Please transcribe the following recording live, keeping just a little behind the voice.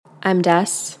I'm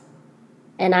Des,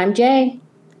 And I'm Jay.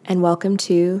 and welcome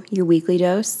to your weekly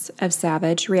dose of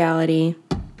savage reality.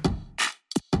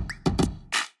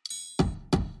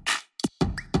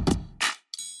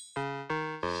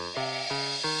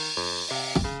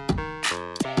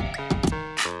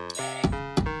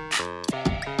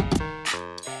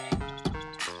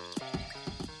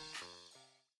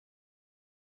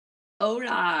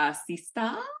 Hola,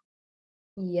 sista.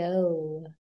 Yo.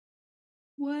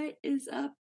 What is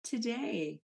up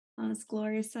today on this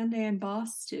glorious Sunday in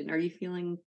Boston? Are you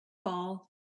feeling fall?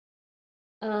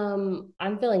 I'm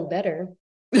feeling better.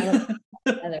 I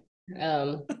don't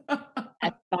know.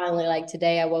 I finally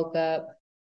today I woke up.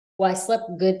 Well, I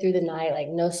slept good through the night,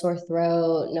 no sore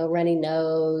throat, no runny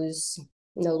nose,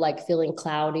 no feeling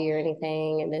cloudy or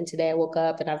anything. And then today I woke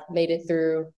up and I've made it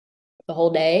through the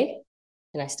whole day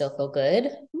and I still feel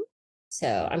good.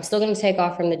 So I'm still gonna take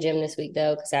off from the gym this week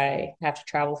though, because I have to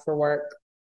travel for work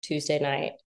Tuesday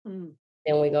night. Mm.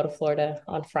 Then we go to Florida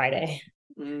on Friday.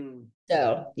 Mm.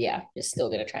 So yeah, just still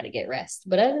gonna try to get rest.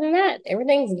 But other than that,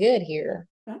 everything's good here.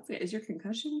 That's it. Is your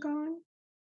concussion gone?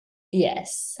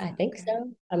 Yes, I think Okay.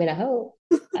 so. I mean, I hope.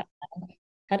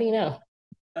 How do you know?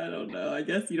 I don't know. I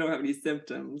guess you don't have any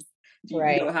symptoms. You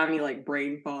Right. don't have any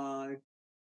brain fog?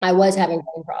 I was having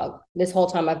brain fog. This whole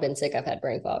time I've been sick, I've had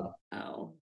brain fog.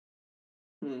 Oh.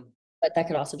 Hmm. But that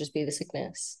could also just be the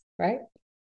sickness, right?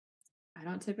 I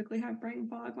don't typically have brain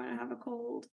fog when I have a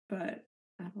cold, but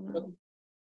I don't know.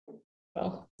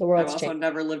 Well, the I've world's also changed.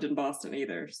 never lived in Boston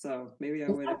either, so maybe I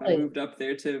would if I Exactly. moved up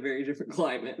there to a very different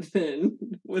climate than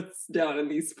what's down in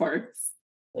these parts.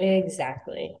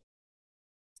 Exactly.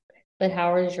 But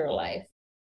how is your life?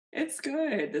 It's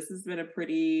good. This has been a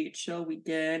pretty chill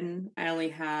weekend. I only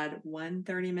had one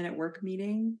 30-minute work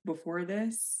meeting before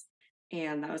this,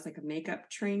 and that was like a makeup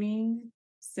training.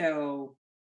 So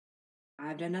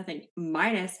I've done nothing,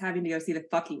 minus having to go see the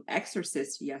fucking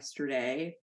Exorcist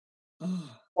yesterday.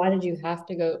 Why did you have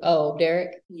to go? Oh,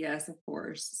 Derek, Yes, of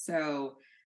course. So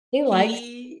he likes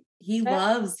he that.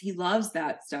 loves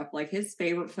that stuff. Like his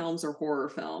favorite films are horror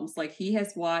films. Like he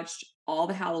has watched all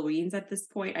the Halloweens at this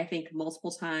point, I think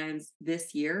multiple times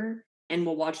this year, and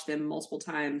will watch them multiple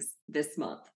times this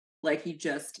month. Like he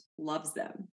just loves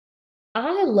them.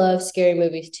 I love scary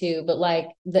movies too, but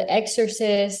The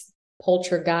Exorcist,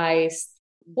 Poltergeist,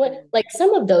 what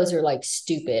some of those are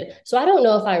stupid. So I don't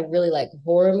know if I really like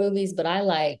horror movies, but I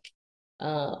like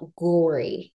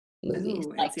gory movies. Oh,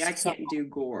 and Like see, I Saw. can't do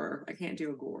gore. I can't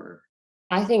do a gore.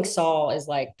 I think Saw is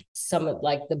some of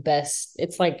the best.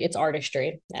 It's it's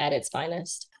artistry at its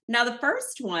finest. Now, the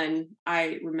first one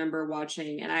I remember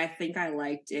watching, and I think I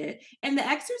liked it. And The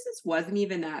Exorcist wasn't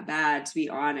even that bad, to be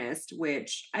honest,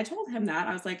 which I told him that.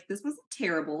 I was like, this wasn't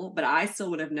terrible, but I still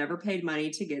would have never paid money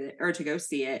to get it or to go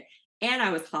see it. And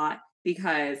I was hot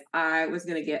because I was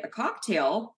going to get a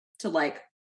cocktail to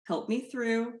help me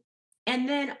through. And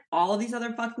then all of these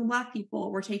other fucking Black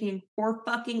people were taking for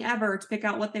fucking ever to pick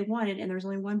out what they wanted. And there's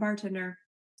only one bartender.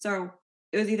 So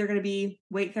it was either going to be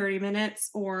wait 30 minutes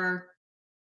or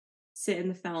sit in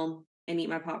the film and eat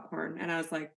my popcorn. And I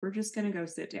was like, we're just going to go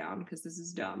sit down because this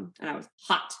is dumb. And I was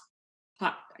hot,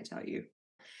 I tell you.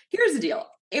 Here's the deal.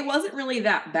 It wasn't really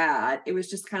that bad. It was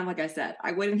just kind of like I said,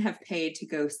 I wouldn't have paid to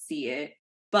go see it.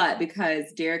 But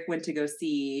because Derek went to go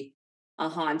see A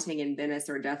Haunting in Venice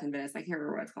or Death in Venice, I can't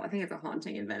remember what it's called. I think it's A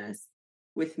Haunting in Venice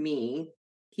with me.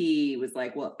 He was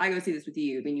like, well, I go see this with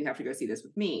you, then you have to go see this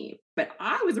with me. But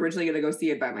I was originally going to go see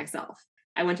it by myself.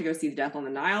 I went to go see The Death on the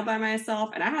Nile by myself,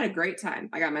 and I had a great time.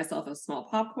 I got myself a small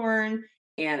popcorn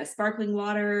and a sparkling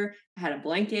water. I had a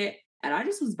blanket, and I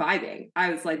just was vibing.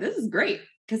 I was like, this is great,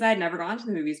 because I had never gone to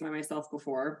the movies by myself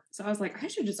before. So I was like, I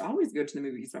should just always go to the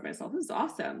movies by myself. This is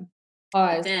awesome.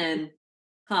 But Pause. then,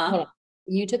 Hold on.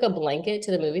 You took a blanket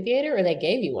to the movie theater, or they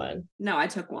gave you one? No, I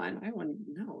took one. I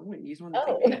wouldn't use one that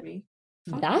Oh, they gave me.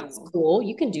 Fuck that's no. cool.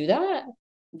 You can do that.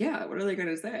 Yeah, what are they going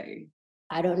to say?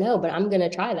 I don't know, but I'm gonna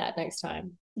try that next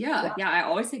time. Yeah, I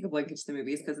always take a blanket to the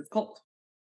movies because it's cold.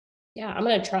 Yeah, I'm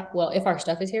gonna try. Well, if our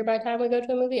stuff is here by the time we go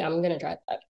to a movie, I'm gonna try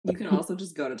that. You can also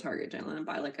just go to Target, Jalen, and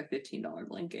buy a $15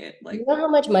 blanket. You know how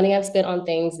much money I've spent on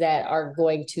things that are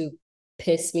going to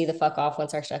piss me the fuck off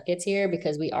once our stuff gets here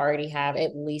because we already have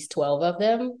at least 12 of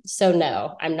them. So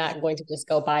no, I'm not going to just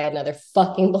go buy another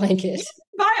fucking blanket.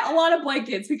 Buy a lot of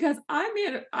blankets because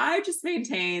I just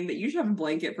maintain that you should have a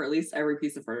blanket for at least every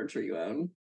piece of furniture you own.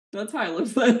 That's how I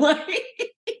live my life.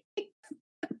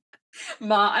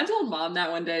 Mom, I told mom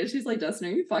that one day. She's like, Dustin,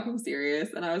 are you fucking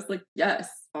serious? And I was like, yes,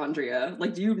 Andrea.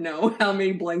 Do you know how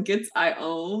many blankets I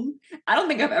own? I don't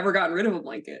think I've ever gotten rid of a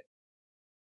blanket.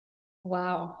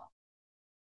 Wow.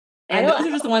 And those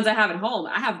are just the ones I have at home.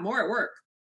 I have more at work.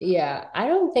 Yeah, I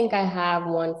don't think I have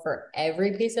one for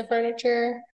every piece of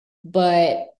furniture,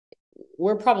 but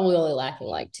we're probably only lacking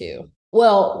like two.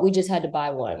 Well, we just had to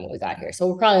buy one when we got here, so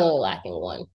we're probably only lacking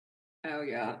one. Oh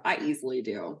yeah, I easily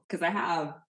do because I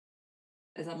have.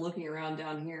 As I'm looking around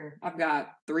down here, I've got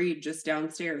 3 just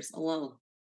downstairs alone.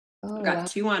 I've Oh, got wow.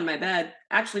 2 on my bed.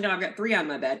 Actually, no, I've got 3 on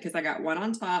my bed because I got one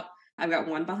on top. I've got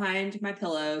one behind my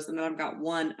pillows, and then I've got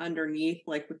one underneath,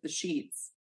 like with the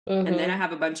sheets. And then I Mm-hmm.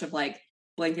 have a bunch of like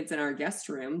blankets in our guest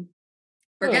room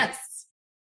for Hmm. guests.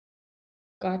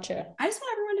 Gotcha. I just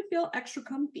want everyone to feel extra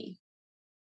comfy.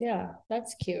 Yeah,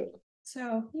 that's cute.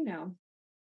 So, you know,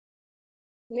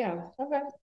 Yeah. Okay.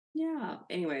 yeah.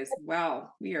 Anyways,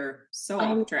 wow, we are so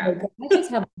off I track.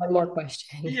 just have one more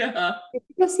question. Yeah. Did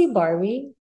you go see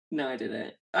Barbie? No, I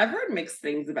didn't. I've heard mixed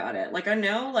things about it. Like I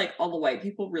know like all the white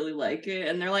people really like it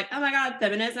and they're like, "Oh my god,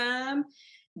 feminism."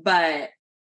 But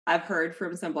I've heard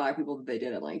from some black people that they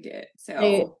didn't like it.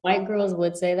 So White girls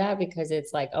would say that because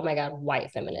it's like, oh my God,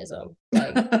 white feminism.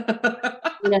 Like,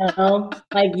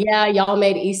 like, yeah, y'all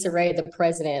made Issa Rae the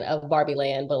president of Barbie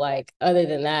Land, but like, other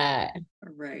than that,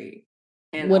 right.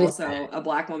 And what is that? also a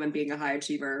black woman being a high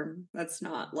achiever, that's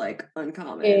not like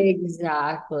uncommon.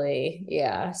 Exactly.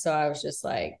 Yeah. So I was just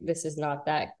like, this is not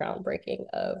that groundbreaking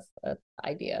of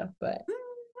idea, but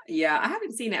Yeah, I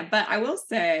haven't seen it, but I will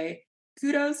say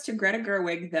kudos to Greta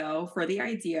Gerwig though for the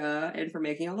idea and for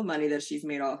making all the money that she's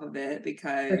made off of it for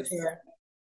because sure.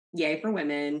 yay for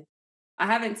women. I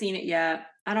haven't seen it yet.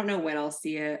 I don't know when I'll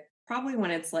see it. Probably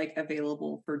when it's like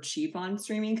available for cheap on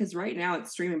streaming because right now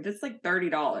it's streaming, but it's like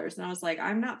 $30. And I was like,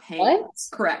 I'm not paying What?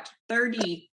 correct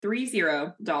 $30.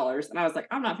 And I was like,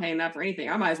 I'm not paying that for anything.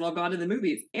 I might as well have gone to the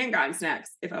movies and gotten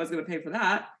snacks if I was gonna pay for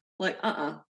that. Like,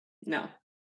 no.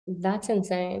 That's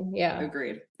insane. Yeah.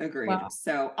 Agreed. Wow.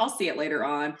 So I'll see it later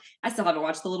on. I still haven't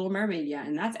watched The Little Mermaid yet,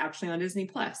 and that's actually on Disney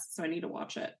Plus, so I need to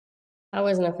watch it. I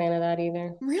wasn't a fan of that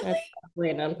either. Really? That's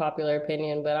probably an unpopular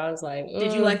opinion, but I was like,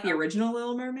 Did you like the original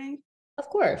Little Mermaid? of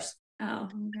course. Oh, I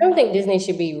don't okay. think Disney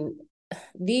should be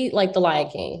the Lion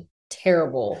King.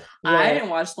 Terrible. I Where didn't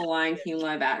watch the Lion King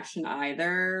live action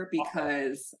either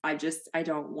because I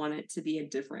don't want it to be a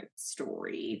different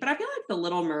story. But I feel like the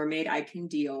Little Mermaid I can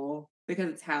deal because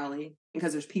it's Hallie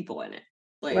because there's people in it.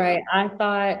 Like, right. I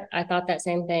thought that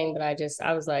same thing, but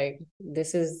I was like,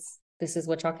 this is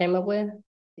what y'all came up with?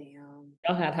 damn,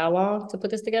 Y'all had how long to put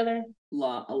this together? a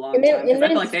long And then time because and I feel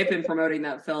then like they've been promoting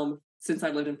that film since I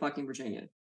lived in fucking Virginia.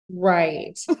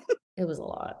 right. It was a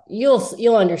lot.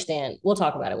 You'll understand. We'll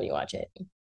talk about it when you watch it.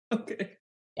 Okay.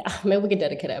 Yeah, maybe we could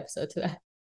dedicate an episode to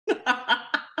that.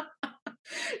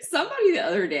 Somebody the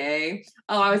other day,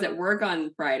 oh, I was at work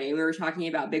on Friday. We were talking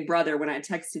about Big Brother when I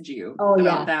texted you Oh about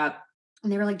yeah. that.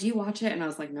 And they were like, "Do you watch it?" And I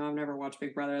was like, "No, I've never watched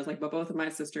Big Brother." I was like, "But both of my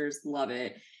sisters love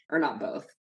it." Or not both,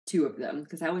 2 of them.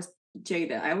 Because I always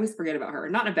forget about her.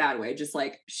 Not in a bad way, just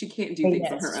like she can't do things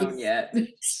on Yes, her own yet.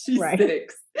 She's right.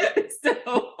 6.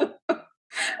 So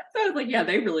I was like, yeah,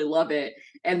 they really love it.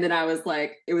 And then I was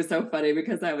like, it was so funny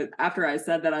because after I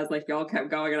said that, I was like, y'all kept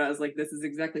going. And I was like, this is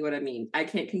exactly what I mean. I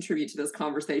can't contribute to this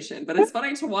conversation, but it's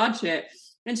funny to watch it.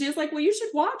 And she was like, well, you should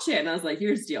watch it. And I was like,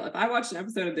 here's the deal. If I watch an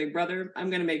episode of Big Brother, I'm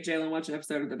going to make Jalen watch an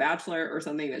episode of The Bachelor or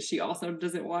something that she also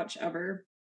doesn't watch ever.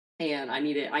 And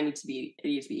it needs to be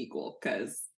equal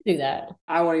because Do that.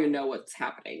 I won't even know what's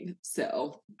happening.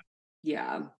 So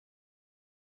yeah.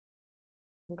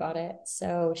 Got it.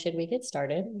 So should we get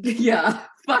started? Yeah,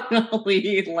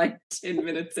 finally, like 10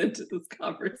 minutes into this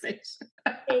conversation.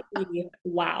 Hey,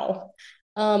 wow.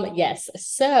 Yes.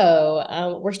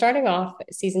 So we're starting off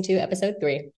season 2, episode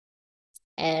 3.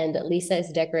 And Lisa is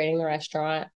decorating the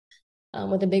restaurant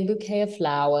with a big bouquet of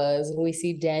flowers. And we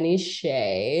see Danny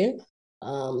Shay.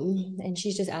 And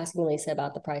she's just asking Lisa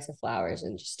about the price of flowers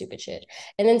and just stupid shit.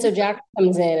 And then so Jack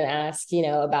comes in and asks,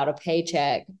 about a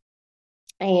paycheck.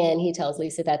 And he tells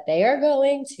Lisa that they are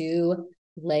going to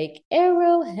Lake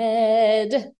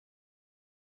Arrowhead.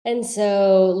 And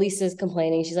so Lisa's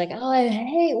complaining. She's like, oh, I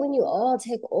hate when you all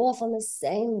take off on the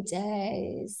same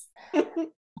days.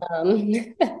 Um,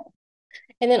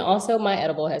 and then also my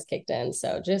edible has kicked in.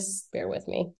 So just bear with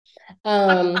me.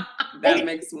 That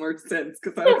makes more sense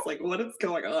because I was like, what is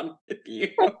going on with you?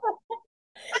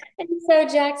 And so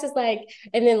Jax is like,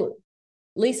 and then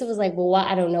Lisa was like, well, why?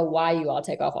 I don't know why you all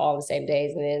take off all the same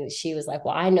days. And then she was like,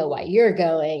 well, I know why you're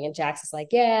going. And Jax is like,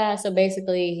 yeah. So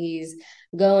basically, he's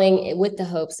going with the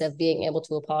hopes of being able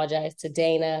to apologize to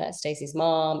Dana, Stacy's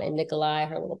mom, and Nikolai,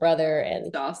 her little brother,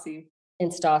 and Stassi.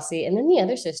 Stassi. And then the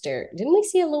other sister. Didn't we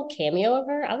see a little cameo of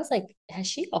her? I was like, has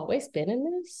she always been in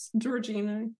this?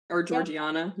 Georgina or Yeah.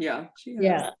 Georgiana. Yeah, she has.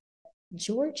 Yeah.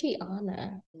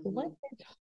 Georgiana. Mhm. What?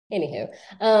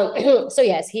 Anywho, so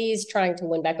yes, he's trying to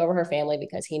win back over her family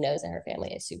because he knows that her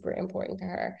family is super important to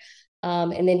her.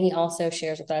 And then he also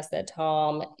shares with us that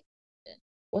Tom,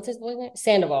 what's his boy's name?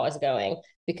 Sandoval is going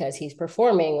because he's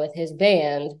performing with his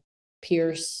band,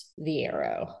 Pierce the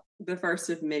Arrow. The first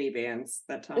of many bands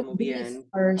that Tom will be The in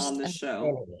first on the of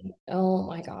show. many. Oh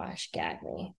my gosh, gag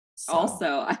me. So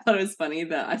Also, I thought it was funny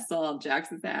that I saw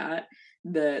Jackson's hat,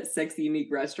 the Sexy Unique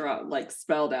Restaurant, like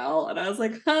spelled out. And I was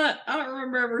like, huh, I don't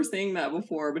remember ever seeing that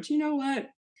before. But you know what?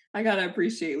 I gotta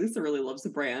appreciate Lisa really loves the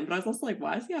brand. But I was also like,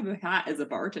 why does he have a hat as a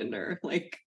bartender?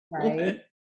 Like, right. what?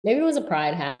 Maybe it was a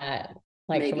pride hat,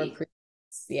 like from a Maybe.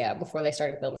 yeah, before they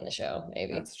started filming the show,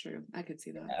 maybe. That's true. I could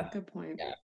see that. Yeah. Good point.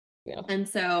 Yeah. Yeah. And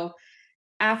so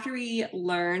after we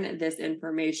learn this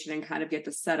information and kind of get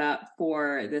the setup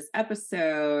for this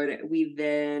episode, we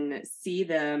then see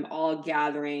them all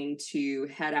gathering to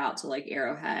head out to like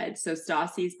Arrowhead. So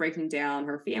Stassi's breaking down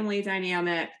her family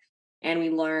dynamic, and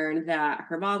we learn that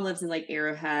her mom lives in like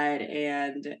Arrowhead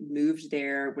and moved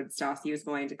there when Stassi was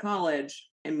going to college,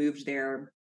 and moved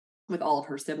there with all of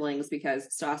her siblings because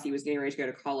Stassi was getting ready to go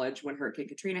to college when Hurricane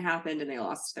Katrina happened and they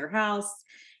lost their house.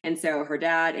 And so her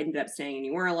dad ended up staying in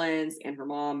New Orleans, and her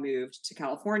mom moved to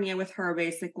California with her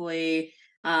basically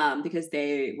because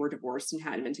they were divorced and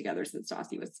hadn't been together since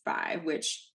Stassi was 5,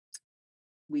 which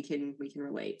we can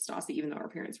relate. Stassi, even though our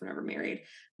parents were never married.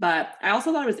 But I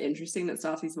also thought it was interesting that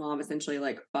Stassi's mom essentially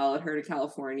like followed her to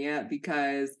California,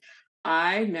 because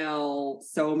I know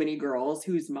so many girls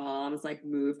whose moms like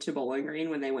moved to Bowling Green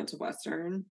when they went to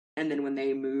Western. And then when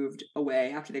they moved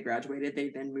away after they graduated, they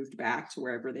then moved back to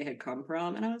wherever they had come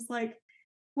from. And I was like,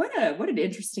 what an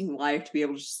interesting life to be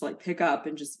able to just like pick up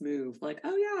and just move. Like,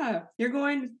 oh yeah, you're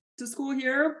going to school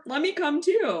here. Let me come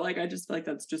too. Like, I just feel like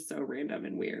that's just so random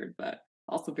and weird, but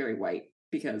also very white,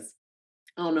 because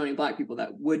I don't know any Black people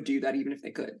that would do that even if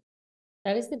they could.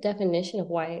 That is the definition of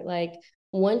white. Like,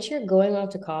 once you're going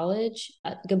off to college,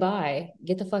 goodbye,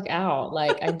 get the fuck out.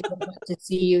 Like, I don't want to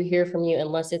see you, hear from you,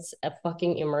 unless it's a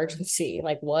fucking emergency.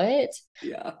 Like, what?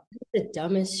 Yeah. The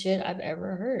dumbest shit I've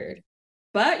ever heard.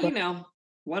 But, you know,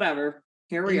 whatever.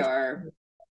 Here we are.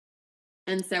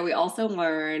 And so we also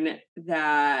learn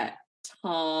that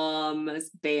Tom's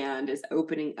band is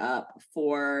opening up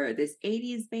for this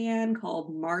 80s band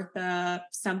called Martha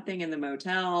something in the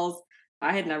Motels.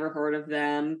 I had never heard of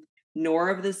them, nor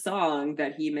of the song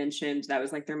that he mentioned that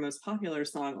was like their most popular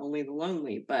song, Only the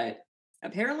Lonely. But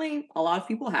apparently a lot of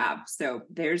people have. So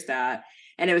there's that.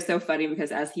 And it was so funny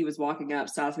because as he was walking up,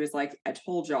 Stassi was like, I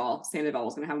told y'all Sandoval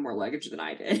was going to have more luggage than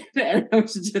I did. And I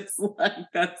was just like,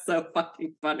 that's so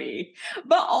fucking funny.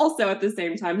 But also at the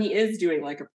same time, he is doing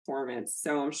like a performance.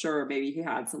 So I'm sure maybe he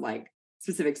had some like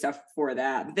specific stuff for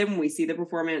that. But then when we see the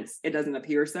performance, it doesn't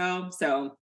appear so.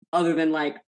 So other than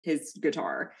like his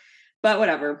guitar. But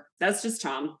whatever, that's just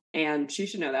Tom. And she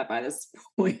should know that by this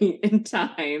point in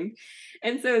time.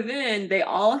 And so then they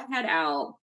all head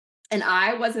out. And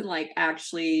I wasn't like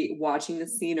actually watching the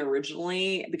scene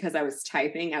originally because I was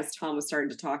typing as Tom was starting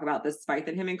to talk about this fight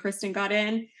that him and Kristen got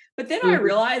in. But then I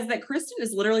realized that Kristen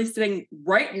is literally sitting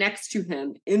right next to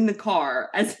him in the car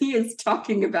as he is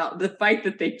talking about the fight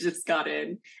that they just got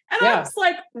in. And I was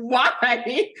like, why?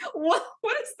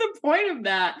 What is the point of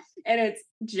that? And it's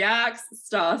Jax,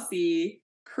 Stassi,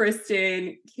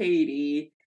 Kristen,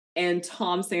 Katie, and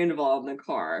Tom Sandoval in the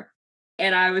car.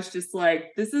 And I was just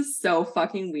like, this is so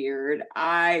fucking weird.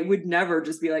 I would never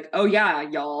just be like, oh yeah,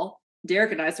 y'all,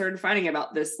 Derek and I started fighting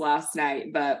about this last night,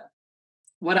 but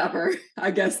whatever. I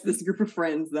guess this group of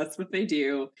friends, that's what they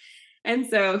do. And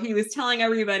so he was telling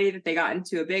everybody that they got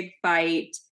into a big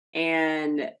fight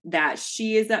and that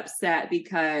she is upset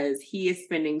because he is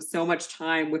spending so much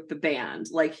time with the band.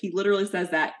 Like, he literally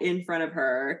says that in front of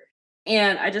her.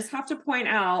 And I just have to point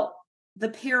out the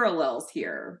parallels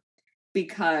here,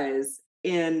 because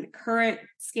in current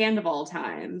Scandival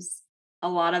times, a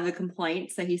lot of the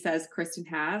complaints that he says Kristen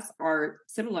has are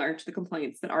similar to the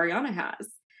complaints that Ariana has.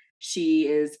 She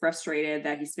is frustrated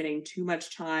that he's spending too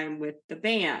much time with the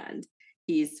band.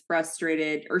 He's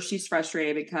frustrated, or she's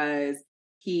frustrated because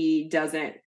he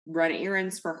doesn't run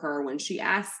errands for her when she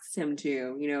asks him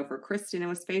to. You know, for Kristen, it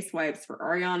was face wipes. For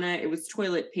Ariana, it was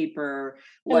toilet paper.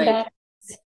 Like,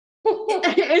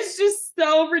 it's just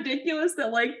so ridiculous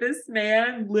that like this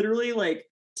man literally like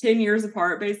 10 years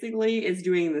apart basically is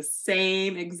doing the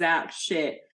same exact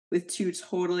shit with two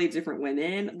totally different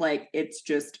women. Like, it's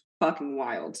just fucking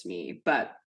wild to me,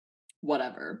 but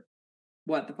whatever.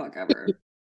 What the fuck ever.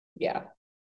 Yeah.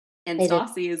 And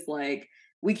Stassi is like,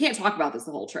 we can't talk about this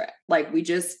the whole trip. Like, we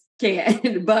just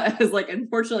can. But I was like,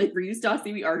 unfortunately for you,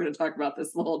 Stassi, we are going to talk about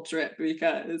this whole trip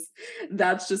because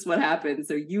that's just what happened.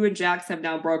 So you and Jax have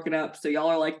now broken up. So y'all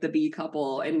are like the B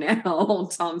couple. And now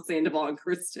Tom Sandoval and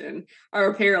Kristen are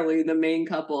apparently the main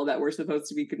couple that we're supposed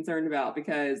to be concerned about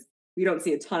because we don't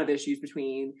see a ton of issues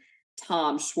between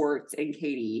Tom, Schwartz, and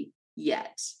Katie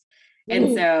yet.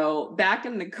 And so back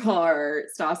in the car,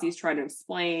 Stassi's trying to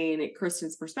explain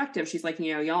Kristen's perspective. She's like,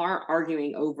 you know, y'all aren't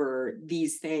arguing over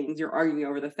these things. You're arguing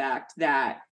over the fact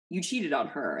that you cheated on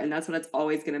her. And that's what it's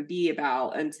always going to be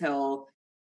about until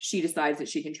she decides that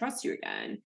she can trust you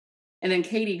again. And then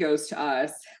Katie goes to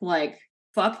us like,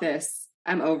 fuck this.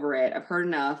 I'm over it. I've heard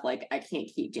enough. Like, I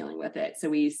can't keep dealing with it. So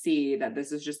we see that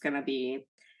this is just going to be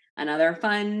another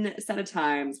fun set of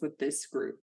times with this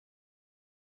group.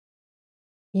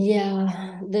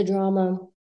 Yeah, the drama.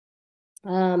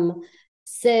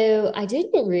 So I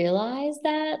didn't realize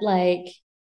that, like,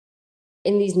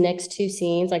 in these next two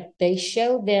scenes, like they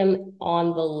show them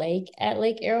on the lake at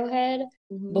Lake Arrowhead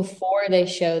before they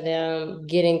show them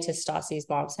getting to Stassi's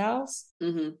mom's house.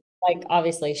 Like,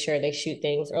 obviously, sure, they shoot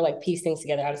things or like piece things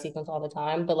together out of sequence all the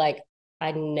time, but like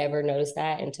I never noticed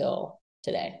that until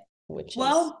today, which is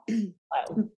wild.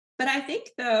 But I think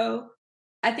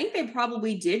they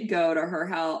probably did go to her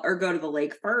house or go to the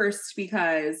lake first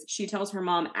because she tells her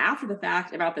mom after the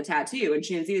fact about the tattoo and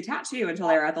she didn't see the tattoo until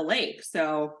they were at the lake.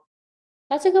 So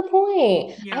that's a good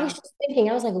point. Yeah. I was just thinking,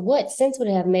 I was like, what sense would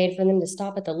it have made for them to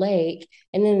stop at the lake?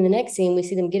 And then in the next scene, we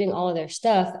see them getting all of their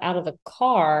stuff out of the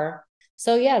car.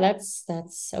 So yeah, that's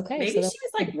okay. Maybe so she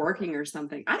was like working or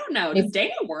something. I don't know. Does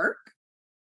Dana work?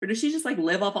 Or does she just like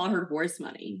live off all her divorce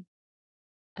money?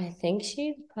 I think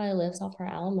she probably lives off her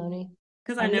alimony.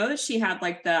 Because I know that she had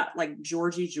like that like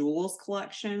Georgie Jewels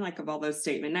collection, like of all those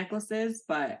statement necklaces.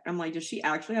 But I'm like, does she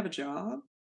actually have a job?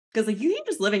 Because like you can't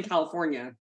just live in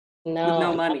California with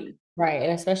no money. Right.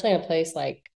 And especially in a place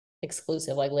like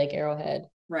exclusive, like Lake Arrowhead.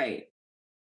 Right.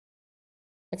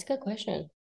 That's a good question.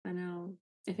 I know.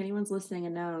 If anyone's listening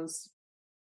and knows,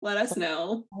 let us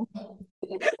know.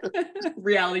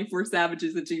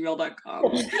 realityforsavages@gmail.com.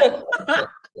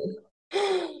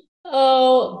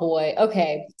 Oh boy.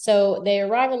 Okay. So they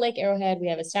arrive at Lake Arrowhead. We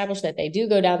have established that they do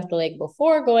go down to the lake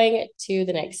before going to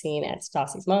the next scene at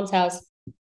Stassi's mom's house.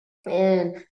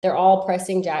 And they're all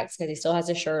pressing Jax because he still has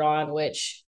his shirt on,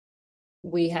 which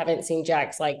we haven't seen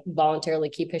Jax like voluntarily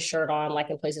keep his shirt on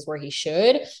like in places where he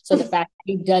should. So the fact that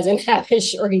he doesn't have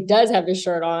his or he does have his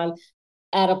shirt on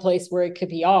at a place where it could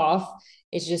be off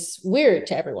is just weird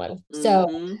to everyone.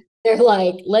 So they're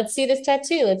like, let's see this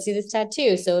tattoo. Let's see this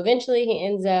tattoo. So eventually he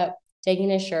ends up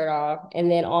taking his shirt off. And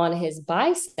then on his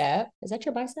bicep, is that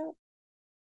your bicep?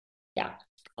 Yeah.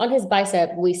 On his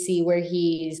bicep, we see where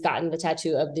he's gotten the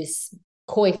tattoo of this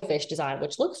koi fish design,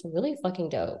 which looks really fucking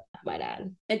dope, I might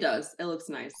add. It does. It looks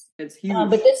nice. It's huge.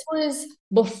 But this was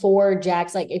before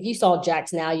Jax. Like, if you saw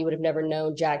Jax now, you would have never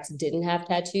known Jax didn't have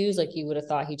tattoos. Like, you would have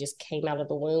thought he just came out of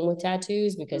the womb with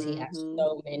tattoos because he has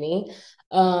so many.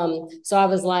 So I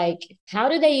was like, how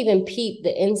did they even peep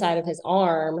the inside of his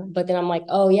arm? But then I'm like,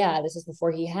 oh yeah, this is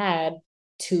before he had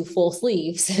 2 full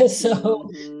sleeves. So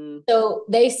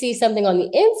they see something on the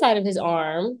inside of his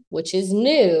arm, which is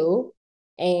new.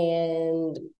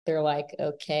 And they're like,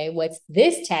 okay, what's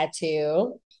this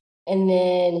tattoo? And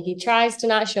then he tries to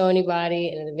not show anybody.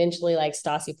 And then eventually, like,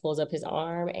 Stassi pulls up his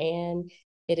arm and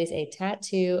it is a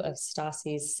tattoo of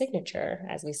Stassi's signature,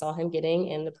 as we saw him getting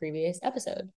in the previous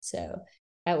episode. So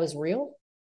that was real.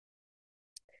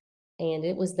 And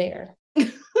it was there.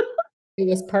 It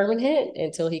was permanent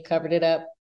until he covered it up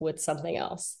with something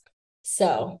else.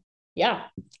 So, yeah.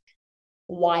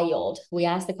 Wild. We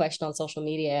asked the question on social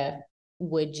media.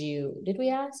 Would you get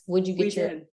your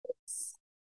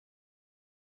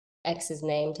ex's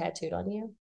name tattooed on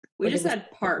you? We just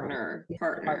said partner,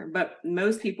 but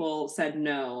most people said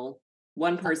no.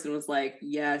 One person was like,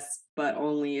 yes, but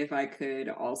only if I could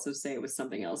also say it was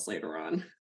something else later on.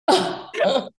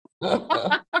 Wow.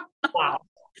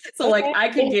 So like I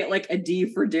could get like a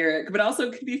D for Derek, but also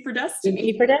it could be for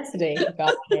Destiny. D for Destiny.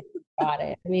 Got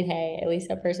it. I mean, hey, at least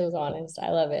that person was honest. I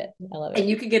love it. And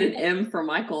you could get an M for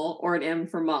Michael or an M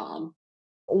for Mom.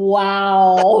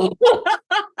 Wow.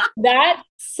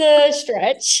 That's a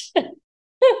stretch.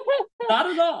 Not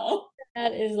at all.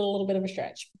 That is a little bit of a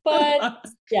stretch. But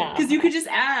yeah. Because you could just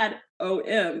add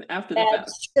OM after the fact.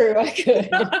 That's true, I could.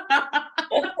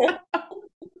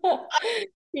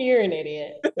 You're an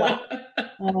idiot.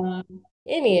 Wow.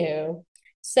 Anywho,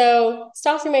 so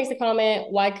Stassi makes a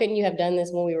comment, why couldn't you have done this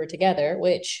when we were together?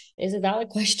 Which is a valid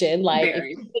question. Like, if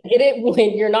you get it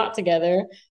when you're not together,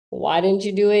 Why didn't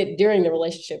you do it during the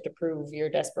relationship to prove your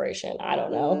desperation? I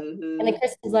don't know. And then Mm-hmm.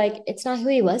 Kristen's like, it's not who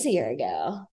he was a year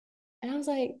ago. And I was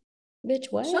like, bitch,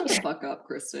 what? Shut the fuck up,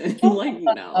 Kristen. Shut Like, the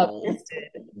fuck up, no.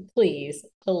 Kristen. Please,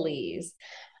 please.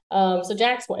 So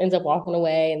Jax ends up walking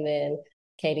away, and then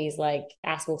Katie's like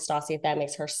asking Stassi if that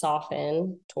makes her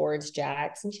soften towards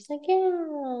Jax. And she's like, yeah.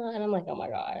 And I'm like, oh my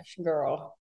gosh,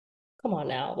 girl, come on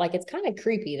now. Like, it's kind of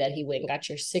creepy that he went and got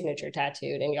your signature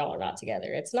tattooed and y'all are not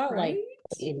together. It's not Right? like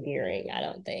endearing, I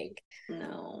don't think.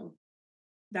 No.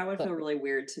 That would But feel really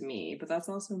weird to me, but that's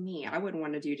also me. I wouldn't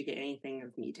want to do to get anything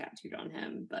of me tattooed on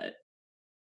him, but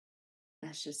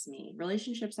that's just me.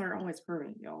 Relationships aren't always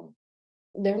permanent, y'all.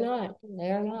 they're not.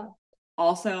 They're not.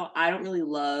 Also, I don't really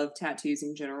love tattoos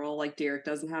in general. Like Derek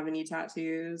doesn't have any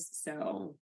tattoos,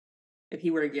 so if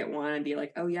he were to get one and be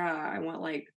like, "Oh yeah, I want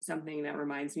like something that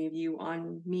reminds me of you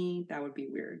on me," that would be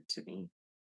weird to me.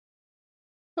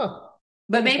 Huh.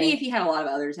 But maybe if he had a lot of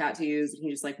other tattoos and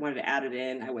he just like wanted to add it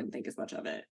in, I wouldn't think as much of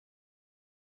it.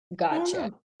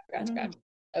 Gotcha. Gotcha.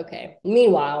 Okay.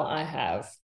 Meanwhile, I have,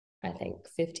 I think,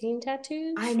 15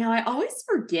 tattoos. I know. I always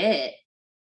forget.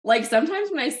 Like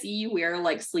sometimes when I see you wear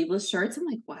like sleeveless shirts, I'm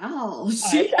like, wow,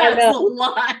 she has a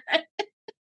lot.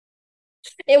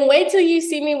 And wait till you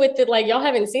see me with it. Like, y'all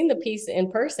haven't seen the piece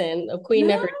in person of Queen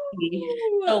Nefertiti.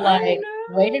 So like,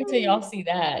 wait until y'all see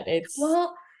that. It's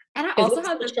well, and I also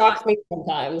had the thought me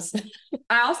sometimes.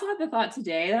 I also had the thought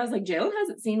today that I was like, Jalen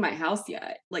hasn't seen my house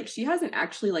yet. Like she hasn't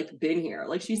actually like been here.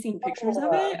 Like she's seen pictures of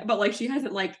it, but like she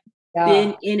hasn't like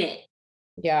been in it.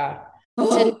 Yeah.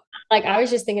 So, like I was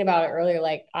just thinking about it earlier.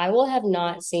 Like I will have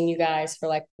not seen you guys for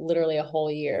like literally a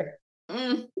whole year.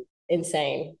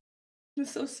 Insane.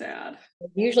 It's so sad.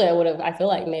 Usually I would have, I feel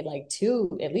like made like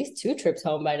at least two trips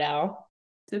home by now.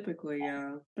 Typically,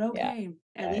 yeah. But okay.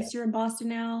 Yeah. At least you're in Boston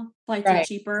now. Flights are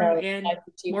cheaper and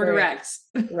more direct.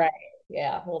 Right.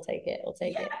 Yeah, we'll take it. We'll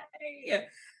take it.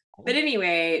 But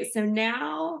anyway, so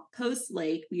now post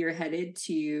Lake, we are headed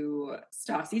to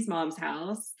Stassi's mom's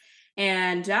house.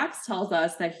 And Jax tells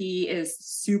us that he is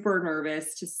super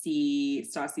nervous to see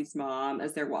Stassi's mom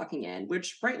as they're walking in,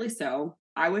 which rightly so.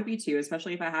 I would be too,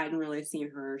 especially if I hadn't really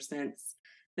seen her since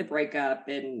the breakup.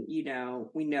 And, you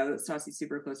know, we know that Stassi's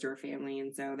super close to her family.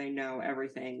 And so they know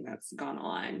everything that's gone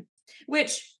on.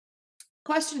 Which,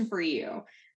 question for you.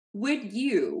 Would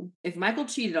you, if Michael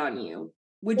cheated on you,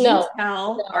 would you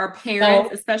tell our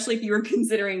parents, especially if you were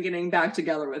considering getting back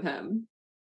together with him?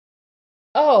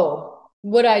 Oh,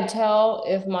 would I tell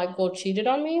if Michael cheated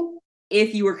on me?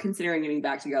 If you were considering getting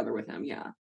back together with him,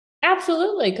 yeah.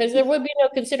 Absolutely, because there would be no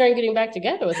considering getting back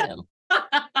together with him.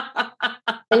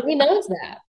 And he knows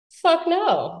that. Fuck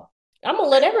no. I'm gonna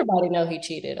let everybody know he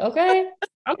cheated, okay?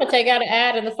 I'm gonna take out an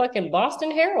ad in the fucking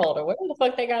Boston Herald or whatever the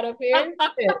fuck they got up here.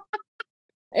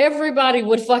 Everybody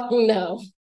would fucking know.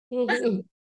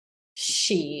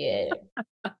 Shit.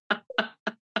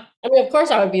 I mean, of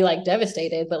course I would be like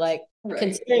devastated, but like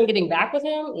considering getting back with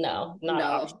him, no,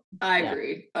 not I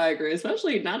agree. I agree.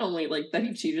 Especially not only like that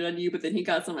he cheated on you, but then he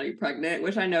got somebody pregnant,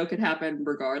 which I know could happen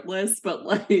regardless, but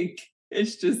like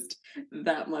it's just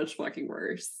that much fucking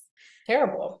worse.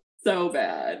 Terrible. So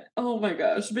bad. Oh my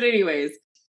gosh. But anyways,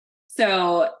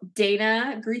 so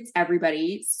Dana greets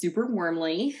everybody super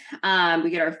warmly. We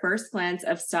get our first glance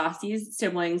of Stassi's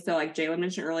siblings. So like Jalen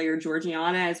mentioned earlier,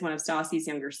 Georgiana is one of Stassi's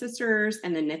younger sisters,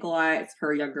 and then Nikolai is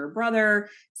her younger brother.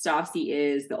 Stassi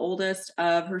is the oldest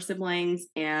of her siblings,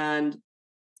 and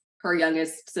her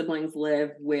youngest siblings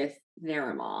live with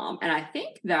their mom. And I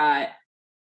think that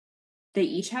they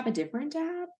each have a different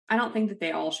dad. I don't think that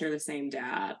they all share the same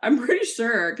dad. I'm pretty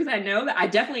sure, because I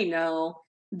definitely know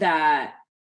that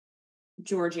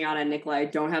Georgiana and Nikolai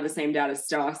don't have the same dad as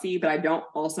Stassi, but I don't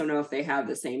also know if they have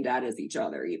the same dad as each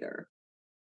other either.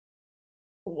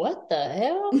 What the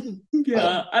hell?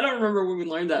 Yeah, I don't remember when we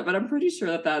learned that, but I'm pretty sure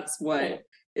that that's what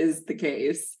is the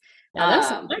case. Now that's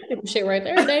some shit right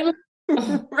there, Damon.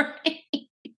 Right.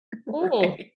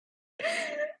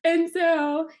 And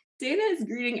so Dana is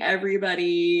greeting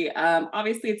everybody.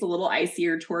 Obviously, it's a little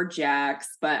icier toward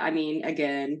Jax, but I mean,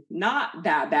 again, not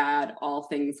that bad, all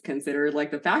things considered. Like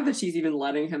the fact that she's even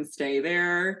letting him stay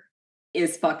there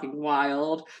is fucking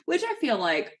wild, which I feel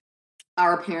like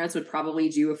our parents would probably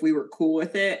do if we were cool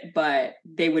with it, but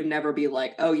they would never be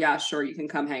like, oh, yeah, sure, you can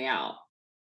come hang out.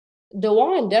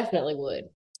 DeJuan definitely would.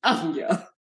 Oh, yeah.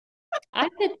 I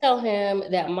could tell him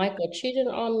that Michael cheated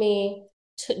on me,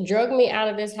 drug me out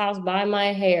of this house by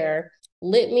my hair,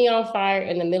 lit me on fire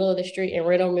in the middle of the street, and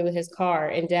ran over me with his car.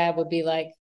 And Dad would be like,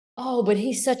 oh, but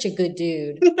he's such a good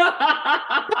dude.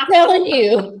 I'm telling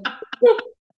you.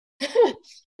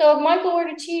 So if Michael were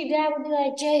to cheat, Dad would be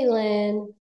like,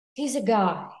 Jalen, he's a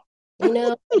guy.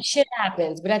 Shit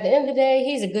happens, but at the end of the day,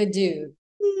 he's a good dude.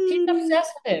 He's Mm,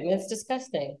 obsessed with him. It's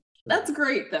disgusting. that's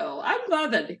great though. I'm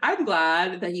glad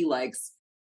that he likes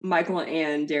Michael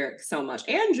and Derek so much,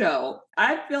 and Joe.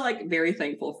 I feel like very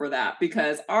thankful for that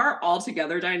because our all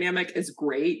together dynamic is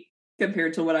great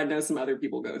compared to what I know some other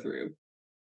people go through.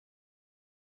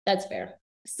 That's fair.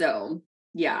 So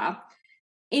yeah.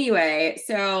 Anyway,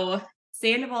 so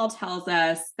Sandoval tells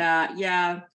us that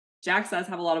yeah, Jax does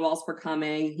have a lot of balls for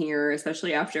coming here,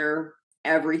 especially after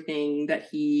everything that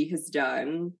he has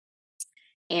done.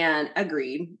 And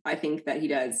agreed. I think that he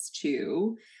does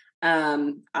too.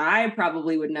 I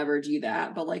probably would never do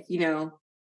that, but like,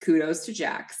 kudos to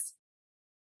Jax.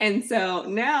 And so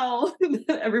now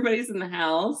everybody's in the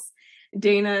house.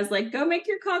 Dana is like, go make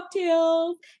your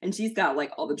cocktails. And she's got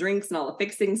like all the drinks and all the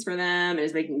fixings for them and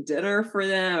is making dinner for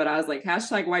them. And I was like,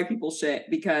 hashtag white people shit,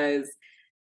 because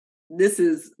this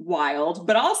is wild.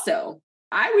 But also,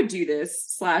 I would do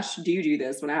this / do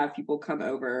this when I have people come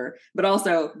over. But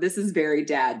also, this is very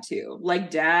dad too.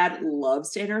 Like, dad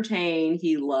loves to entertain.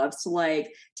 He loves to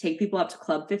like take people up to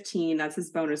Club 15. That's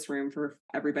his bonus room for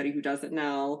everybody who doesn't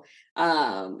know.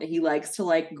 He likes to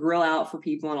like grill out for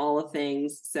people and all the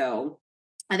things. So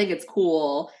I think it's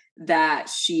cool that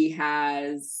she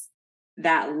has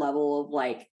that level of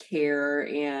like care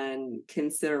and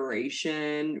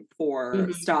consideration for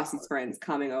Stassi's friends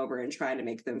coming over and trying to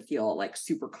make them feel like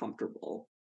super comfortable.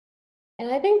 And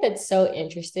I think that's so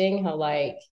interesting how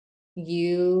like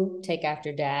you take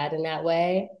after dad in that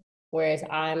way, whereas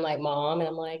I'm like mom and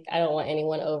I'm like, I don't want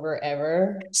anyone over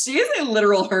ever. She is a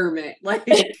literal hermit. Like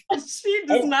she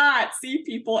does not see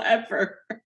people ever.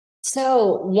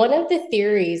 So one of the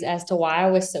theories as to why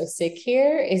I was so sick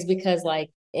here is because like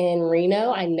in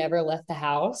Reno, I never left the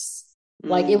house.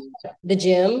 Like it was the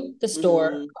gym, the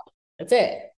store, that's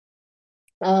it.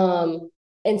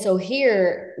 And so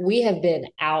here we have been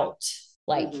out,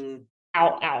 like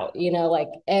out, like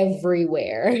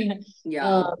everywhere.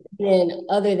 Yeah. And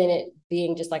other than it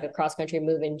being just like a cross country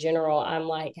move in general, I'm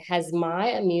like, has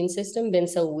my immune system been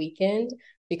so weakened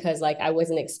because like I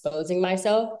wasn't exposing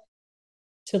myself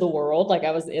to the world? Like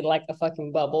I was in like a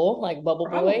fucking bubble, like bubble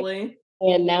Probably.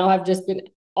 boy. And now I've just been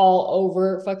all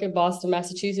over fucking Boston,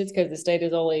 Massachusetts, because the state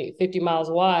is only 50 miles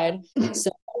wide.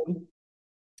 So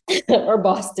or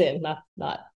Boston,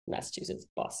 not Massachusetts,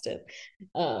 Boston.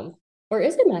 Or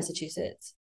is it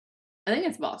Massachusetts? I think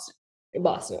it's Boston.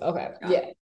 Boston. Okay.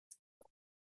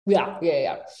 Yeah.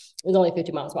 Yeah. It's only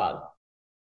 50 miles wide.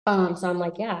 So I'm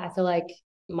like, yeah, I feel like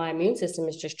my immune system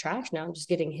is just trash now. I'm just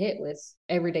getting hit with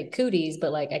everyday cooties,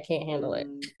 but like I can't handle it.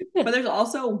 But there's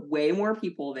also way more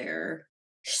people there.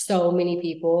 So many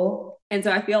people. And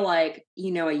so I feel like,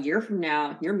 a year from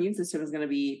now, your immune system is going to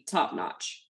be top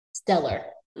notch. Stellar.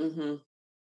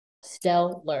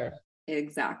 Stellar.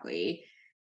 Exactly.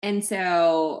 And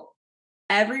so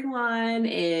everyone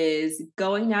is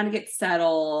going down to get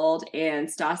settled, and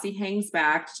Stassi hangs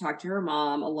back to talk to her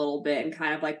mom a little bit and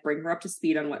kind of like bring her up to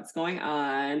speed on what's going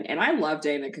on. And I love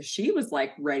Dana because she was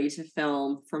like ready to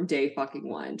film from day fucking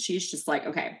one. She's just like,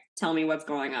 okay, tell me what's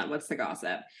going on. What's the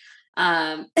gossip?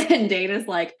 And Dana's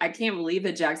like, I can't believe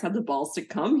that Jax had the balls to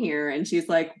come here. And she's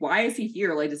like, why is he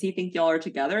here? Like, does he think y'all are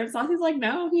together? And Stassi's like,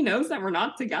 no, he knows that we're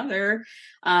not together.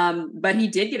 But he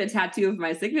did get a tattoo of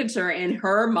my signature, and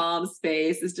her mom's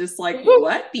face is just like,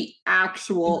 what the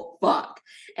actual fuck?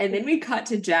 And then we cut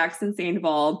to Jax and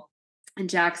Sandoval. And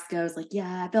Jax goes like,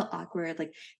 yeah, I felt awkward.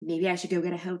 Like, maybe I should go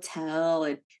get a hotel.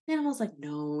 And then I was like,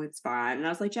 no, it's fine. And I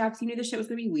was like, Jax, you knew this shit was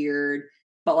going to be weird,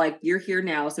 but like, you're here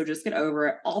now. So just get over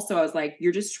it. Also, I was like,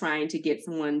 you're just trying to get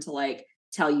someone to like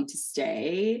tell you to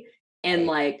stay. And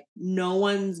like, no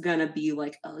one's going to be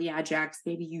like, oh yeah, Jax,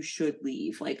 maybe you should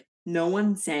leave. Like, no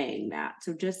one's saying that.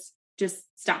 So just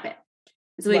stop it.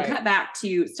 And so we cut back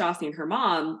to Stassi and her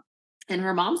mom. And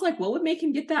her mom's like, what would make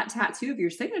him get that tattoo of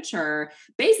your signature?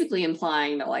 Basically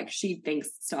implying that like she thinks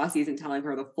Stassi isn't telling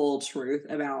her the full truth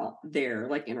about their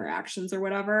like interactions or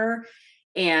whatever.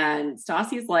 And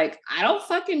Stassi's like, I don't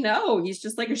fucking know. He's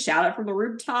just like a shout out from the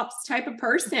rooftops type of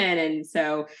person. And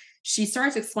so she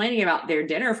starts explaining about their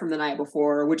dinner from the night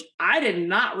before, which I did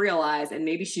not realize. And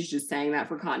maybe she's just saying that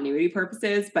for continuity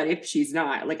purposes. But if she's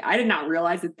not, like, I did not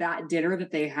realize that dinner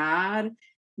that they had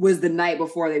was the night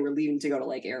before they were leaving to go to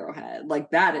Lake Arrowhead.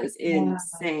 Like, that is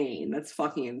insane. That's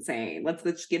fucking insane.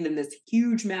 Let's get in this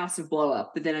huge, massive blow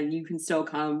up, but then you can still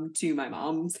come to my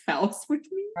mom's house with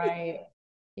me. Right.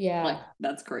 Yeah. Like,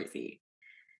 that's crazy.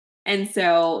 And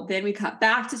so then we cut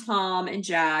back to Tom and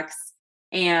Jax,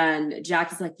 and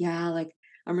Jax is like, yeah, like,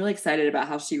 I'm really excited about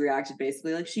how she reacted.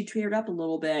 Basically, like, she teared up a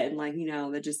little bit, and like,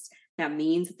 that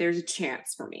means that there's a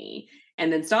chance for me.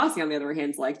 And then Stassi, on the other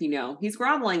hand, is like, he's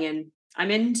groveling and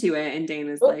I'm into it. And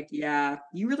Dana's like, yeah,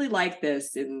 you really like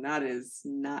this. And that is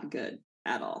not good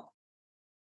at all.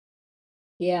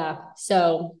 Yeah.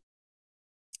 So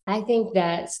I think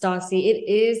that Stassi,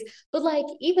 it is, but like,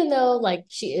 even though like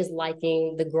she is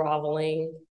liking the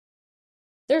groveling,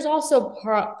 there's also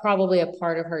probably a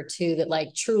part of her too that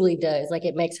like truly does, like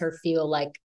it makes her feel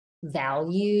like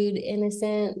valued in a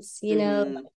sense,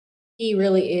 he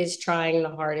really is trying the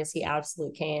hardest he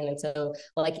absolutely can. And so,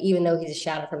 like, even though he's a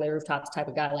shout out from the rooftops type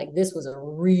of guy, like, this was a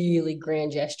really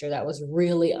grand gesture that was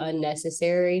really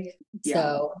unnecessary. Yeah.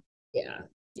 So, yeah.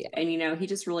 And, he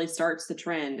just really starts the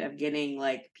trend of getting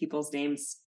like people's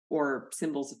names or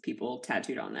symbols of people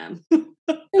tattooed on them.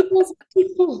 Symbols of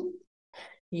people.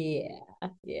 Yeah.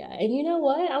 And you know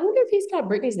what? I wonder if he's got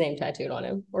Britney's name tattooed on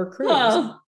him or Cruz.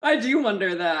 Oh, I do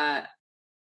wonder that.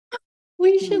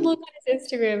 We should look at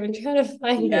his Instagram and try to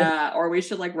find it. Yeah, or we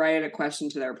should like write a question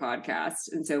to their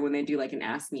podcast. And so when they do like an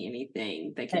Ask Me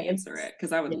Anything, they can answer it.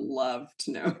 Because I would love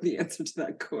to know the answer to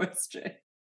that question.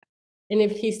 And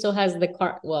if he still has the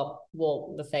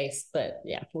the face, but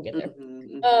yeah, we'll get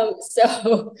there.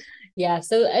 So yeah,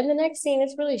 so and the next scene,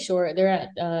 it's really short. They're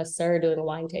at Sir doing a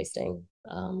wine tasting.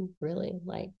 Really,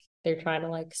 like they're trying to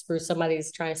like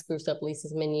somebody's trying to spruce up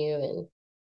Lisa's menu, and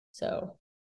so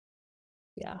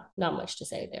yeah, not much to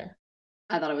say there.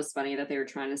 I thought it was funny that they were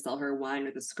trying to sell her wine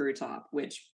with a screw top,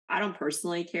 which I don't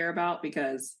personally care about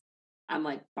because I'm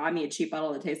like, buy me a cheap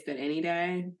bottle that tastes good any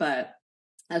day, but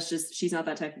that's just, she's not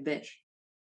that type of bitch.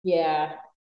 Yeah.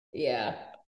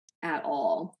 At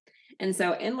all. And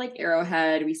so in like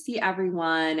Arrowhead, we see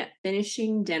everyone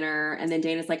finishing dinner. And then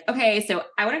Dana's like, okay, so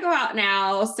I want to go out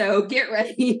now. So get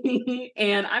ready.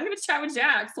 And I'm going to chat with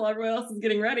Jax while everyone else is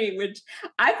getting ready, which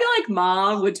I feel like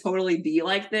mom would totally be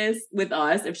like this with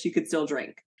us if she could still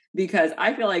drink, because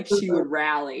I feel like she would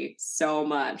rally so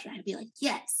much. I'd be like,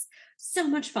 yes, so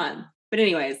much fun. But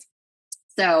anyways,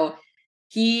 so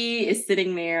he is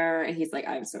sitting there and he's like,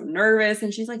 I'm so nervous.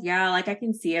 And she's like, yeah, like I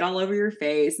can see it all over your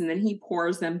face. And then he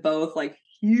pours them both like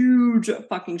huge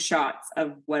fucking shots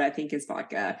of what I think is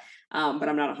vodka. But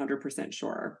I'm not 100%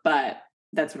 sure, but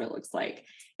that's what it looks like.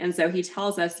 And so he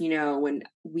tells us, when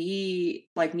we,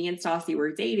 like me and Stassi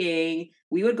were dating,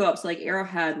 we would go up to like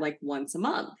Arrowhead like once a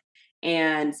month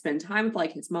and spend time with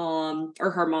like his mom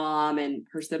or her mom and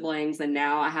her siblings. And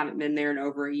now I haven't been there in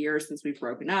over a year since we've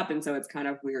broken up. And so it's kind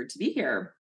of weird to be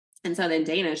here. And so then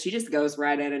Dana, she just goes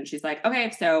right in and she's like, okay,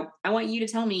 so I want you to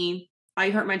tell me how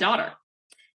you hurt my daughter.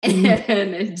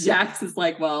 And Jax is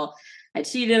like, well, I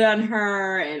cheated on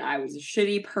her and I was a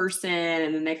shitty person.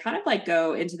 And then they kind of like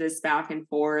go into this back and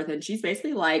forth. And she's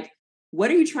basically like,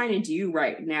 what are you trying to do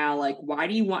right now? Like, why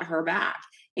do you want her back?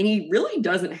 And he really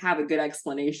doesn't have a good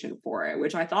explanation for it,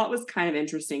 which I thought was kind of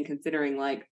interesting considering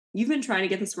like you've been trying to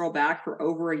get this girl back for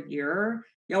over a year.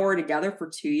 Y'all were together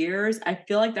for 2 years. I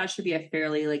feel like that should be a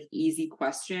fairly like easy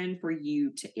question for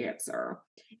you to answer.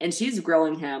 And she's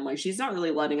grilling him. Like she's not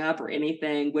really letting up or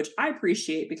anything, which I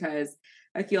appreciate because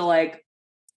I feel like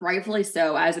rightfully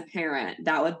so as a parent,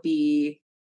 that would be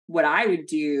what I would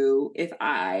do if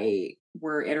I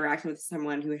were interacting with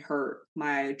someone who had hurt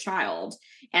my child.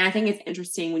 And I think it's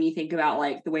interesting when you think about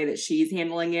like the way that she's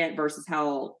handling it versus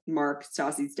how Mark,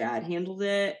 Stassi's dad, handled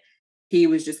it. He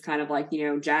was just kind of like,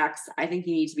 Jax, I think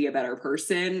you need to be a better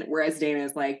person. Whereas Dana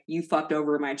is like, you fucked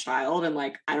over my child. And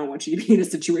like, I don't want you to be in a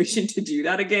situation to do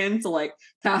that again. So like,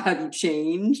 how have you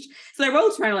changed? So they're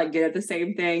both trying to like get at the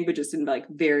same thing, but just in like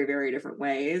very, very different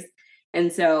ways.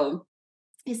 And so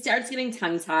he starts getting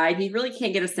tongue-tied. He really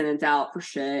can't get a sentence out for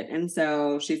shit. And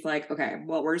so she's like, okay,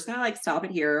 well, we're just gonna like stop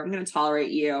it here. I'm gonna tolerate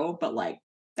you, but like,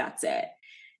 that's it.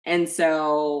 And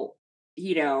so,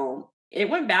 it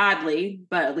went badly,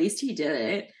 but at least he did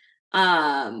it.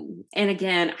 And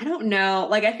again, I don't know,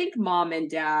 like, I think mom and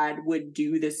dad would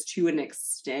do this to an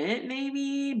extent,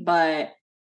 maybe, but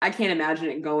I can't imagine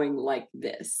it going like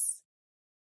this.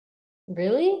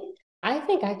 Really? I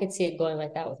think I could see it going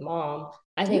like that with mom.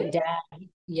 I think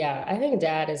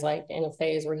dad is like in a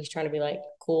phase where he's trying to be like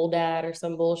cool dad or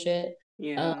some bullshit.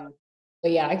 Yeah.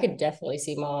 But yeah, I could definitely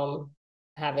see mom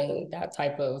having that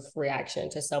type of reaction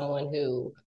to someone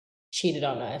who cheated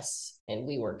on us and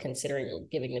we were considering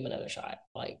giving them another shot,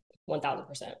 like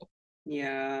 1000%.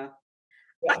 Yeah.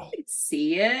 I could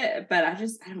see it, but I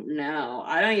don't know.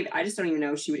 I just don't even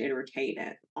know if she would entertain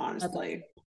it, honestly.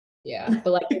 Yeah,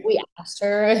 but like if we asked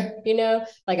her,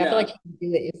 like I feel like she would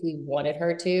do it if we wanted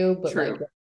her to, but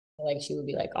like she would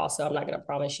be like, also, I'm not gonna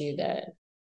promise you that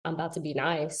I'm about to be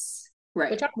nice. Right.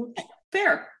 Which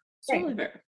fair. It's totally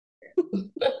fair.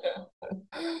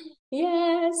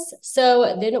 Yes.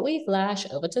 So then we flash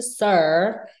over to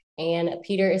Sir, and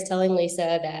Peter is telling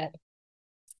Lisa that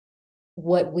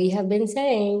what we have been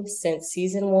saying since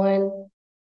season 1,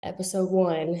 episode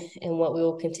 1, and what we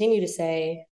will continue to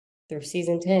say through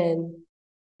season 10,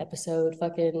 episode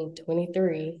fucking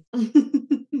 23,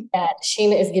 that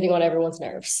Sheena is getting on everyone's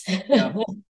nerves. Yeah.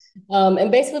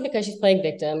 And basically because she's playing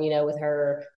victim, with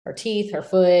her teeth, her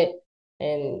foot,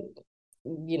 and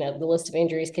the list of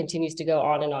injuries continues to go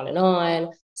on and on and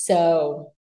on.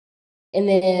 So, and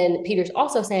then Peter's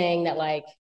also saying that, like,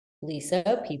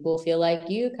 Lisa, people feel like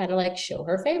you kind of like show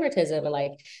her favoritism, and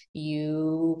like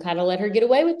you kind of let her get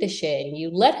away with this shit and you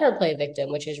let her play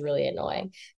victim, which is really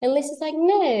annoying. And Lisa's like,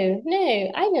 no,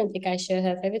 I don't think I show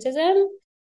her favoritism.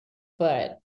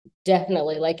 But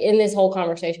definitely, like, in this whole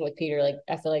conversation with Peter, like,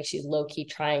 I feel like she's low-key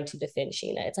trying to defend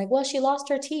Sheena. It's like, well, she lost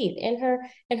her teeth and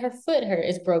her foot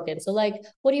is broken, so like,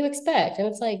 what do you expect? And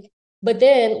it's like, but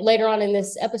then later on in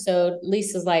this episode,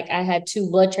 Lisa's like, I had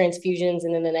 2 blood transfusions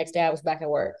and then the next day I was back at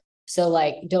work, so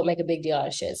like, don't make a big deal out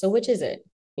of shit. So which is it?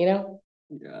 Yeah.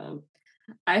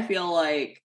 I feel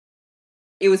like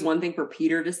it was one thing for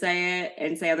Peter to say it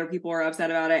and say other people were upset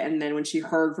about it. And then when she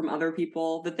heard from other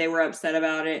people that they were upset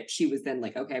about it, she was then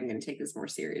like, okay, I'm going to take this more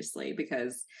seriously,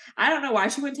 because I don't know why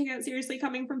she wouldn't take it seriously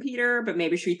coming from Peter, but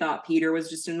maybe she thought Peter was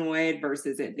just annoyed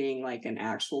versus it being like an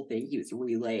actual thing he was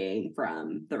relaying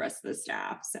from the rest of the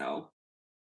staff. So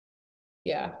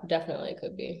Yeah, definitely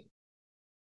could be.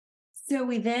 So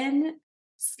we then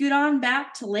scoot on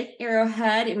back to Lake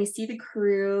Arrowhead, and we see the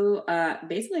crew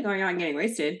basically going out and getting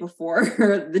wasted before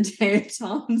the day of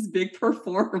Tom's big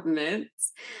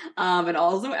performance. And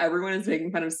also everyone is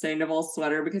making fun of Sandoval's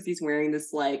sweater because he's wearing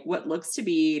this, like, what looks to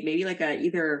be maybe like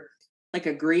either like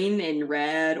a green and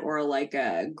red or like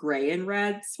a gray and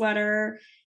red sweater.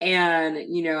 And,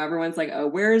 everyone's like, oh,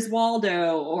 where's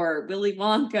Waldo or Willy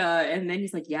Wonka? And then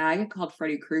he's like, yeah, I get called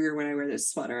Freddy Krueger when I wear this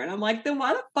sweater. And I'm like, then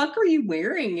why the fuck are you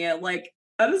wearing it? Like,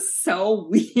 that is so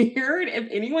weird. If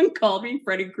anyone called me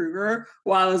Freddy Krueger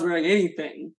while I was wearing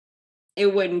anything,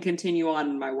 it wouldn't continue on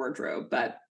in my wardrobe,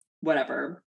 but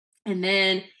whatever. And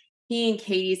then he and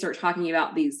Katie start talking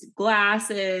about these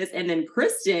glasses. And then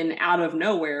Kristen, out of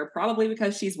nowhere, probably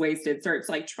because she's wasted, starts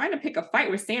like trying to pick a fight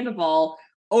with Sandoval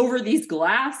over these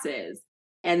glasses.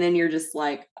 And then you're just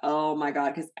like, oh my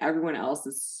God, because everyone else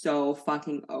is so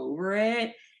fucking over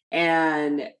it.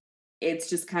 And it's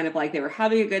just kind of like they were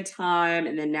having a good time.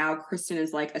 And then now Kristen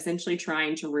is like essentially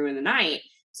trying to ruin the night.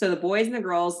 So the boys and the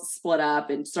girls split up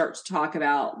and start to talk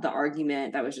about the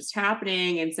argument that was just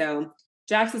happening. And so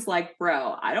Jax is like,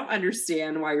 bro, I don't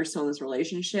understand why you're still in this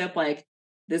relationship. Like,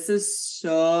 this is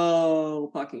so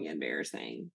fucking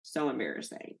embarrassing. So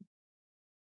embarrassing.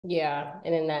 Yeah.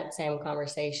 And in that same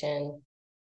conversation,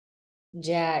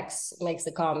 Jax makes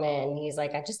the comment and he's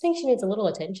like, I just think she needs a little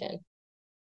attention,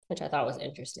 which I thought was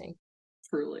interesting.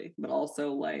 Truly. But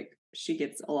also, like, she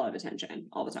gets a lot of attention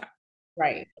all the time.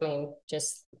 Right. I mean,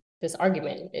 just this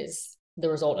argument is the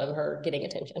result of her getting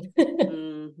attention.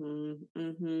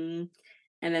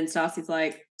 And then Stassi's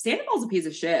like, Sandoval's a piece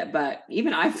of shit, but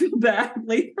even I feel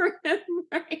badly for him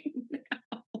right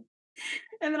now.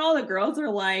 And then all the girls are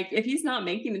like, if he's not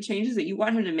making the changes that you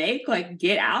want him to make, like,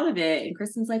 get out of it. And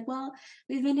Kristen's like, well,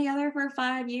 we've been together for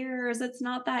 5 years. It's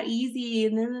not that easy.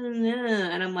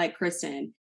 And I'm like,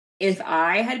 Kristen, if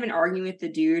I had been arguing with the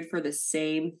dude for the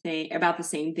same thing, about the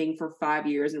same thing for 5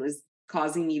 years, and it was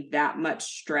causing me that much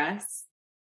stress,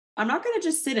 I'm not going to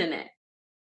just sit in it,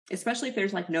 especially if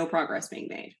there's like no progress being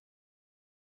made.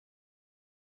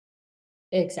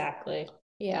 Exactly.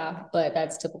 Yeah. But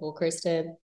that's typical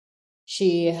Kristen.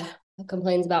 She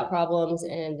complains about problems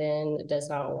and then does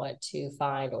not want to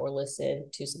find or listen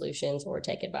to solutions or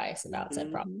take advice about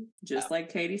said problem. Just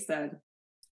like Katie said.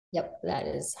 Yep, that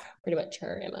is pretty much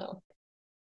her MO.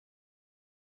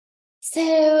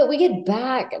 So we get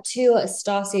back to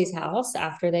Stassi's house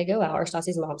after they go out, or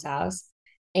Stassi's mom's house,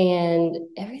 and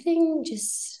everything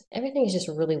is just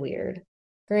really weird.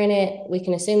 Granted, we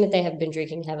can assume that they have been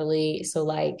drinking heavily, so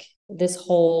like this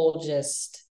whole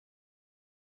just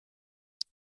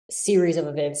series of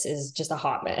events is just a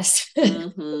hot mess.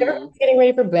 Everyone's getting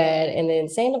ready for bed, and then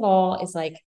Sandoval is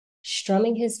like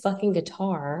strumming his fucking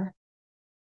guitar.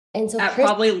 And so at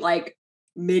probably like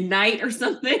midnight or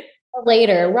something.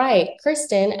 Later, right.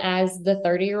 Kristen, as the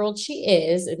 30-year-old she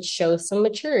is and shows some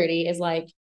maturity, is like,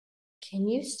 can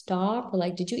you stop? Or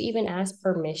like, did you even ask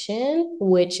permission?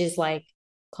 Which is like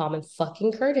common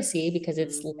fucking courtesy because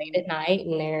it's late at night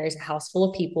and there's a house full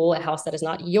of people, a house that is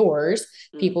not yours,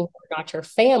 people who are not your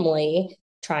family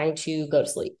trying to go to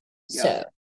sleep. Yep. So,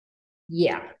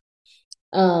 yeah.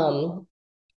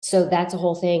 So that's a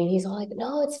whole thing. He's all like,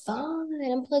 no, it's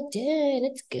fine. I'm plugged in.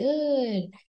 It's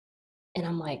good. And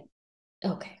I'm like,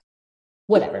 okay,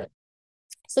 whatever.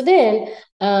 So then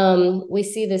we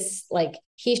see this, like,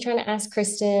 he's trying to ask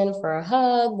Kristen for a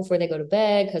hug before they go to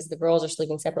bed because the girls are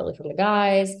sleeping separately from the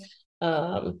guys.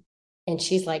 Um, and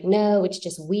she's like, no, it's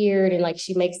just weird. And like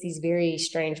she makes these very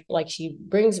strange, like she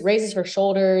raises her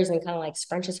shoulders and kind of like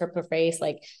scrunches her face,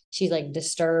 like she's like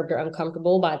disturbed or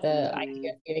uncomfortable by the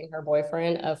idea of giving her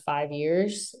boyfriend of 5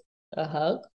 years a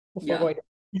hug before Yeah. going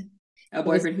to A it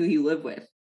was boyfriend who you live with.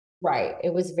 right.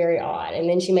 It was very odd. And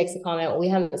then she makes the comment, well, we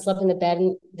haven't slept in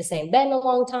the same bed in a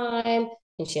long time.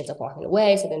 And she ends up walking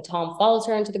away. So then Tom follows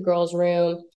her into the girls'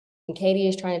 room. And Katie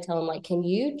is trying to tell him, like, can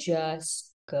you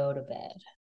just go to bed?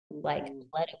 Like,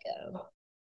 let it go.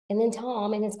 And then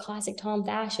Tom, in his classic Tom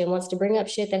fashion, wants to bring up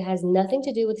shit that has nothing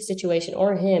to do with the situation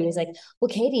or him. He's like, well,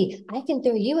 Katie, I can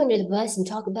throw you under the bus and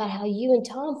talk about how you and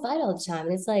Tom fight all the time.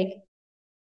 And it's like,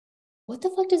 what the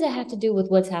fuck does that have to do with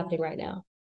what's happening right now?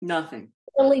 Nothing.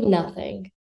 Really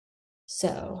nothing.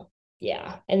 So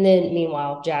yeah. And then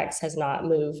meanwhile, Jax has not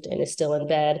moved and is still in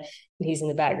bed. And he's in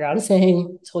the background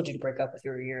saying, told you to break up with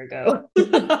her a year ago.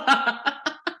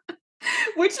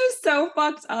 Which is so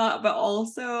fucked up, but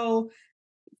also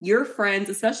your friends,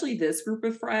 especially this group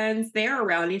of friends, they're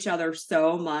around each other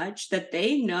so much that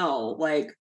they know, like,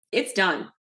 it's done.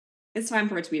 It's time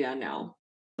for it to be done now.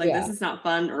 Like, this Yeah. is not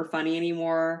fun or funny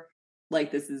anymore. Like,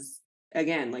 this is,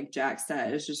 again, like Jack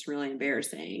said, it's just really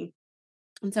embarrassing.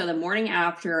 And so the morning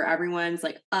after, everyone's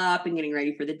like up and getting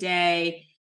ready for the day.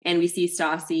 And we see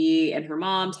Stassi and her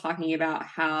mom talking about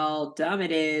how dumb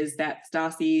it is that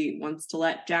Stassi wants to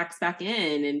let Jax back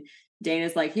in. And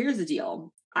Dana's like, here's the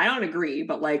deal. I don't agree,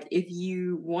 but like, if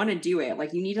you want to do it,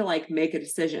 like, you need to like make a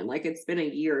decision. Like, it's been a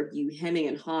year of you hemming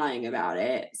and hawing about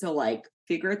it. So like,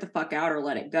 figure it the fuck out or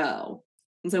let it go.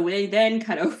 And so we then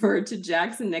cut over to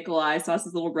Jax and Nikolai,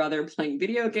 Stassi's little brother, playing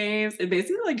video games and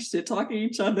basically like shit talking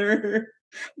each other.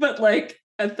 But like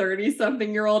a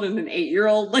 30-something-year-old and an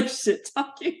 8-year-old like shit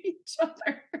talking each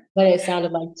other. But it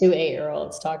sounded like two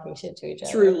 8-year-olds talking shit to each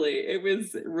other. Truly, it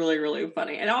was really, really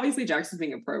funny. And obviously Jax was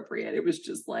being appropriate. It was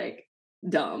just like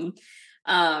dumb.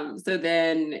 So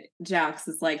then Jax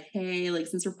is like, hey, like,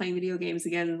 since we're playing video games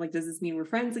again, like, does this mean we're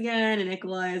friends again? And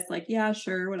Nikolai is like, yeah,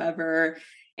 sure, whatever.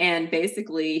 And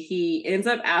basically he ends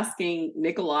up asking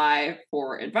Nikolai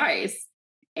for advice.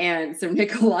 And so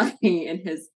Nikolai, in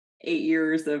his 8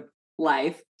 years of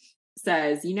life,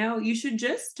 says, you know, you should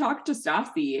just talk to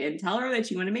Stassi and tell her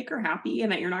that you want to make her happy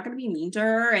and that you're not going to be mean to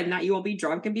her and that you won't be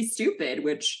drunk and be stupid,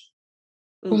 which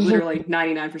literally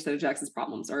 99% of Jackson's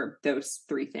problems are those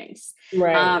three things.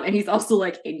 Right. And he's also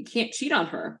like, and you can't cheat on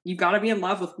her. You've got to be in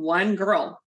love with one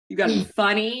girl. You got to be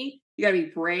funny. You got to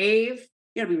be brave.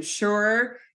 You got to be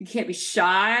sure. You can't be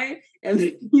shy. And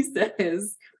then he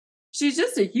says, she's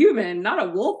just a human, not a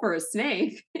wolf or a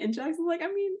snake. And Jackson's like, I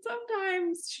mean,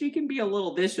 sometimes she can be a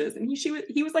little vicious. And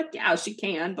he was like, yeah, she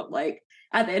can, but like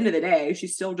at the end of the day,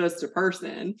 she's still just a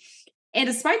person. And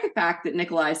despite the fact that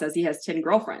Nikolai says he has 10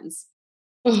 girlfriends,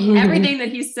 everything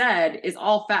that he said is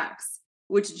all facts,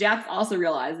 which Jeff also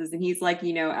realizes. And he's like,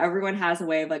 you know, everyone has a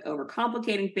way of like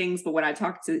overcomplicating things. But when I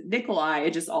talk to Nikolai,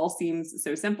 it just all seems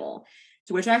so simple.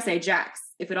 To which I say, Jax,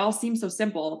 if it all seems so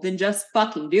simple, then just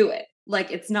fucking do it.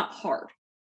 Like, it's not hard.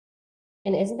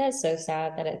 And isn't that so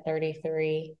sad that at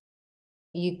 33,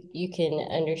 you can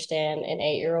understand an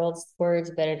 8-year-old's words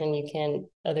better than you can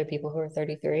other people who are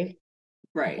 33?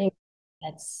 Right. I think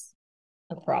that's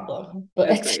a problem, but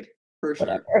agreed, for sure.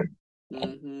 Whatever.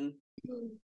 Mm-hmm.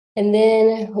 And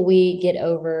then we get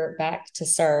over back to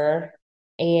Sir,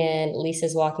 and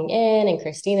Lisa's walking in, and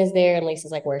Christina's there, and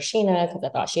Lisa's like, "Where's Sheena?" Because I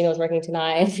thought Sheena was working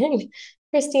tonight. And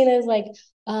Christina's like,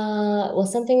 well,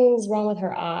 something's wrong with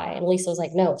her eye." And Lisa was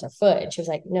like, "No, it's her foot." And she was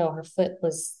like, "No, her foot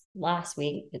was last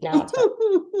week, but now it's her."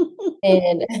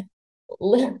 And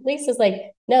Lisa's like,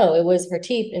 "No, it was her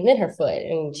teeth and then her foot."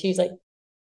 And she's like,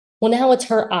 "Well, now it's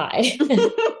her eye."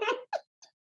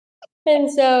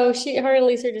 And so her and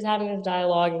Lisa are just having this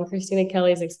dialogue, and Christina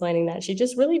Kelly's explaining that she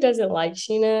just really doesn't like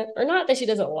Sheena, or not that she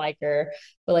doesn't like her,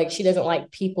 but like she doesn't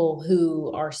like people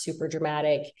who are super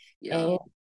dramatic and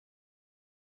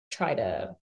try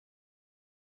to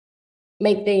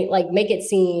make it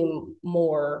seem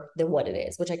more than what it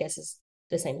is, which I guess is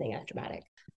the same thing as dramatic.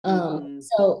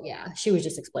 So yeah, she was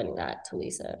just explaining that to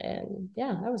Lisa, and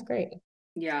yeah, that was great.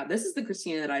 Yeah, this is the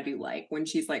Christina that I do like, when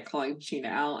she's like calling Sheena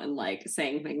out and like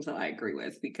saying things that I agree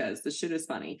with, because the shit is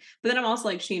funny. But then I'm also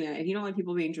like, Sheena, if you don't like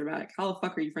people being dramatic, how the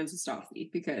fuck are you friends with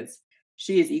Stassi? Because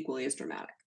she is equally as dramatic.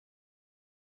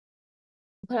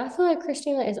 But I feel like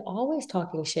Christina is always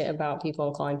talking shit about people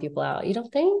and calling people out. You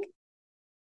don't think?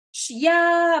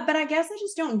 Yeah, but I guess I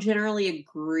just don't generally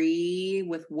agree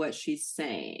with what she's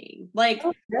saying. Like,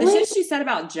 Oh, the really? shit she said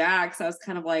about Jax, I was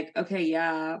kind of like, okay,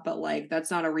 yeah, but like,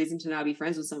 that's not a reason to not be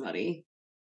friends with somebody.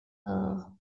 Oh.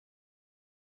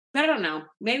 But I don't know.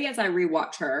 Maybe as I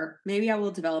rewatch her, maybe I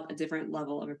will develop a different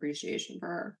level of appreciation for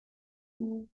her.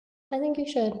 I think you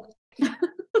should.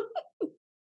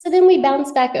 So then we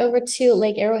bounce back over to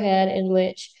Lake Arrowhead, in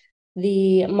which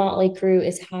the Motley crew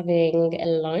is having a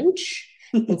lunch.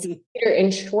 And Peter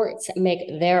and Schwartz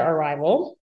make their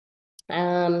arrival.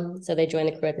 So they join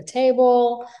the crew at the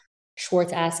table.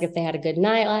 Schwartz asks if they had a good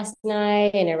night last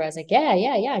night, and everybody's like, yeah,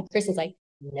 yeah, yeah. And Kristen's like,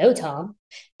 no, Tom,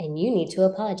 and you need to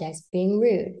apologize for being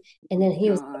rude. And then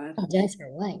he was like, apologize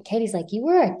for what? And Katie's like, you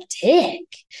were a dick.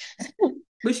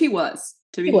 Which he was,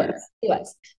 to be He fair. was, he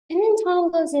was. And then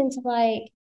Tom goes into like,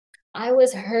 I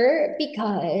was hurt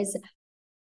because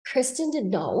Kristen did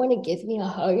not want to give me a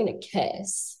hug and a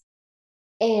kiss.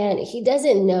 And he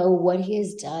doesn't know what he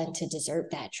has done to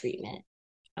deserve that treatment.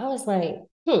 I was like,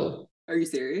 Are you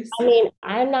serious? I mean,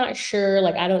 I'm not sure,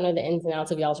 like, I don't know the ins and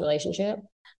outs of y'all's relationship,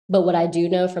 but what I do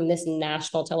know from this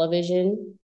national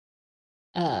television,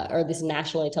 or this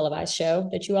nationally televised show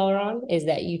that you all are on, is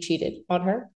that you cheated on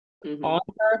her on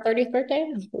her 30th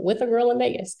birthday with a girl in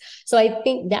Vegas. So I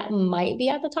think that might be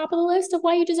at the top of the list of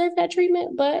why you deserve that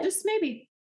treatment, but Just maybe.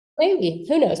 maybe,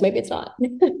 who knows? Maybe it's not.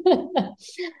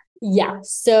 Yeah.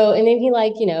 So, and then he,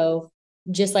 like,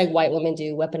 just like white women do,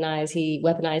 he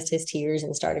weaponized his tears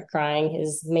and started crying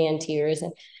his man tears.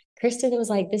 And Kristen was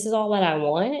like, this is all that I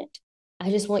want. I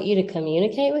just want you to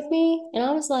communicate with me. And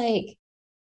I was like,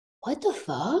 what the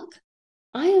fuck?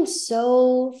 I am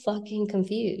so fucking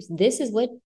confused. This is what,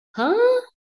 huh?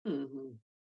 Mm-hmm.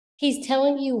 He's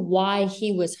telling you why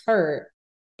he was hurt,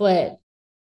 but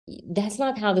that's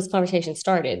not how this conversation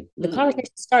started. The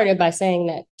conversation started by saying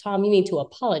that, Tom, you need to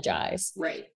apologize.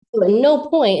 Right. But at no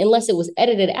point, unless it was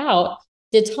edited out,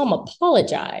 did Tom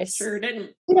apologize. Sure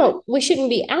didn't. We shouldn't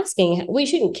be asking, we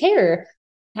shouldn't care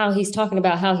how he's talking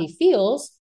about how he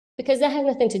feels, because that has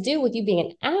nothing to do with you being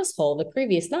an asshole the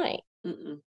previous night.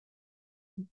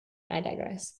 I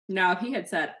digress. Now, if he had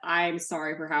said, I'm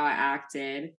sorry for how I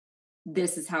acted,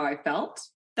 this is how I felt,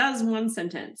 that was one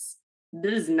sentence.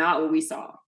 This is not what we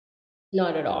saw.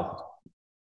 Not at all.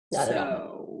 Not at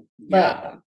all. Yeah.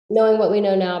 But knowing what we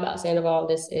know now about Sandoval,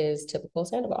 this is typical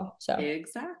Sandoval. So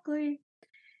exactly.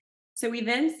 So we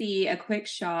then see a quick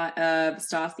shot of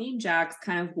Stassi and Jax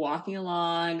kind of walking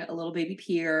along a little baby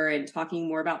pier and talking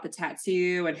more about the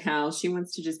tattoo and how she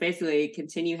wants to just basically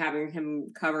continue having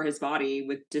him cover his body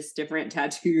with just different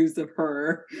tattoos of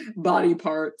her body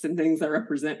parts and things that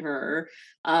represent her,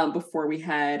 before we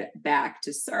head back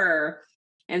to Sir.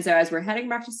 And so as we're heading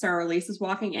back to Sir, Lisa's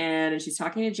walking in and she's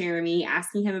talking to Jeremy,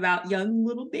 asking him about young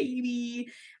little baby.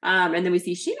 And then we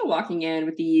see Sheena walking in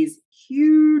with these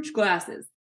huge glasses.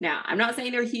 Now, I'm not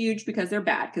saying they're huge because they're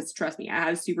bad, because trust me, I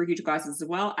have super huge glasses as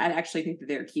well. I actually think that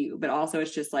they're cute, but also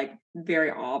it's just like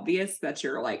very obvious that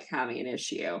you're like having an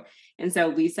issue. And so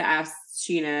Lisa asks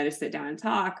Sheena to sit down and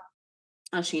talk.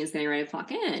 Sheena's getting ready to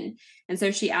clock in. And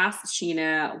so she asks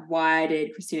Sheena, why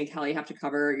did Christina Kelly have to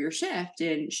cover your shift?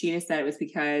 And Sheena said it was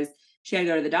because she had to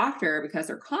go to the doctor because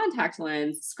her contact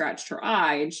lens scratched her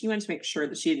eye and she wanted to make sure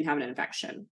that she didn't have an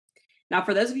infection. Now,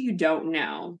 for those of you who don't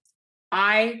know,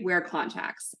 I wear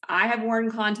contacts. I have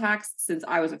worn contacts since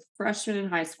I was a freshman in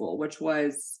high school, which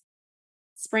was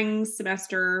spring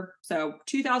semester. So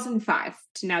 2005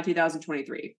 to now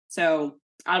 2023. So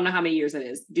I don't know how many years it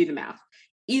is. Do the math.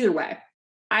 Either way,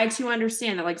 I too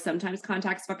understand that like sometimes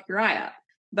contacts fuck your eye up.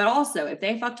 But also, if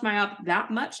they fucked my eye up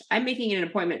that much, I'm making an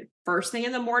appointment first thing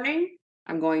in the morning.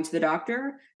 I'm going to the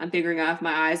doctor. I'm figuring out if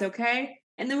my eye's okay.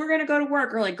 And then we're going to go to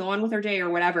work or like go on with her day or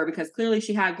whatever, because clearly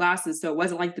she had glasses. So it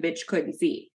wasn't like the bitch couldn't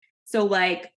see. So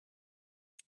like,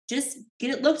 just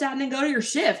get it looked at and then go to your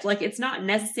shift. Like, it's not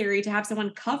necessary to have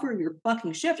someone cover your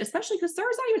fucking shift, especially because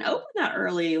Sarah's not even open that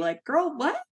early. Like, girl,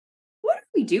 what are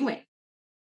we doing?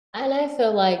 And I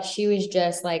feel like she was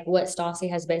just like what Stassi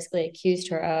has basically accused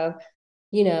her of.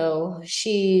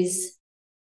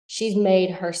 She's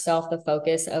made herself the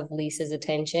focus of Lisa's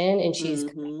attention, and she's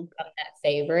become that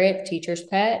favorite teacher's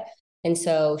pet. And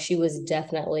so she was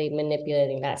definitely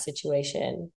manipulating that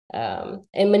situation, and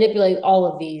manipulating all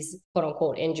of these quote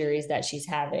unquote injuries that she's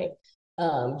having,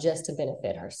 just to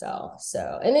benefit herself.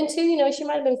 So, and then too, she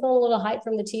might have been feeling a little hype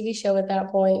from the TV show at that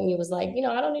point, and he was like,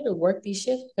 I don't need to work these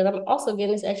shifts because I'm also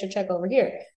getting this extra check over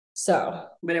here. So,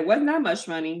 but it wasn't that much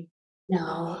money.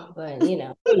 No, but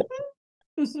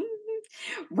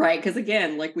Right, because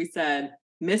again, like we said,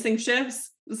 missing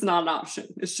shifts is not an option.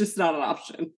 It's just not an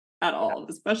option at all,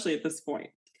 especially at this point.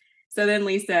 So then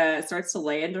Lisa starts to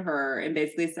lay into her and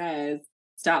basically says,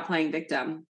 stop playing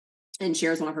victim. And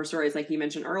shares one of her stories, like you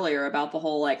mentioned earlier, about the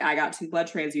whole, like, I got 2 blood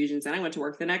transfusions and I went to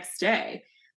work the next day.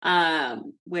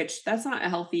 Which that's not a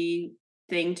healthy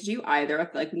thing to do either. I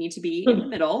feel like we need to be in the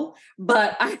middle.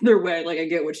 But either way, like, I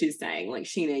get what she's saying. Like,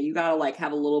 Sheena, you gotta like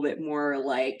have a little bit more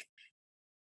like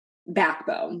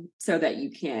backbone so that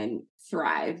you can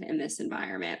thrive in this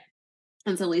environment.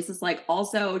 And so Lisa's like,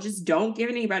 also, just don't give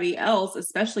anybody else,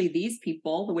 especially these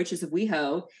people, the witches of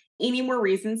WeHo, any more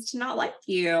reasons to not like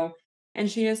you. And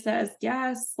she just says,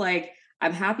 yes, like,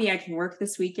 I'm happy I can work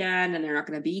this weekend and they're not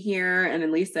going to be here. And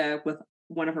then Lisa, with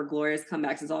one of her glorious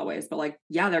comebacks as always, but like,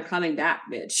 yeah, they're coming back,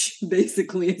 bitch,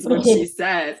 basically is what she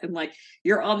says. And like,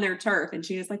 you're on their turf. And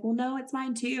she is like, well, no, it's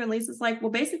mine too. And Lisa's like,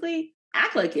 well, basically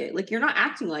act like it. Like, you're not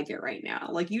acting like it right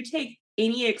now. Like, you take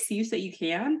any excuse that you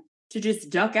can to just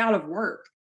duck out of work.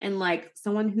 And like,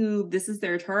 someone who this is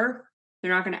their turf,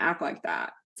 they're not going to act like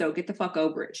that. So get the fuck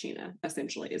over it, Sheena,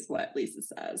 essentially is what Lisa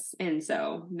says. And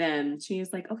so then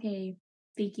she's like, okay,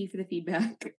 thank you for the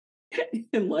feedback.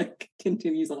 And like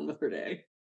continues on with her day.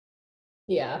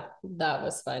 Yeah, that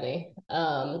was funny.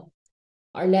 Our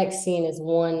next scene is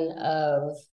one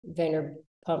of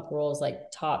Vanderpump Rules like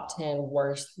top 10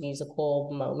 worst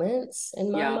musical moments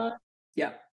in my mind.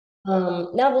 Yeah.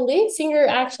 Now the lead singer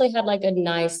actually had like a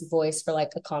nice voice for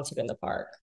like a concert in the park.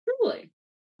 Really?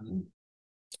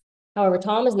 However,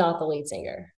 Tom is not the lead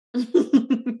singer.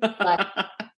 Like,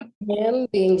 him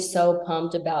being so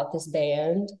pumped about this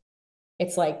band,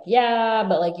 it's like, yeah,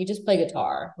 but like you just play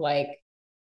guitar. Like, I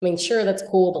mean, sure, that's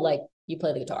cool, but like you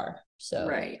play the guitar. So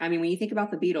right. I mean, when you think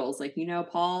about the Beatles, like, you know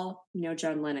Paul, you know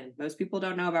John Lennon. Most people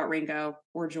don't know about Ringo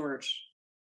or George.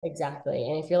 exactly.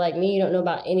 And if you're like me, you don't know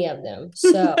about any of them.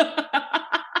 So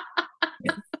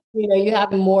you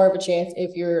have more of a chance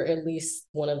if you're at least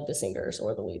one of the singers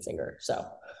or the lead singer. So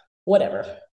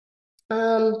whatever.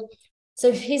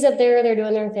 So he's up there, they're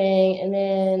doing their thing, and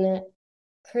then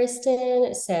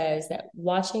Kristen says that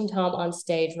watching Tom on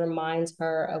stage reminds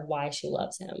her of why she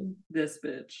loves him. This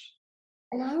bitch.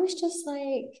 And I was just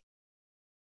like,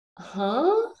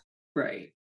 huh?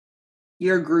 Right.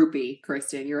 You're a groupie,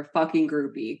 Kristen. You're a fucking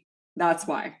groupie. That's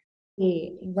why.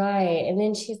 Right. And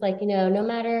then she's like, no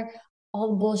matter all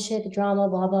the bullshit, the drama,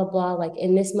 blah, blah, blah, like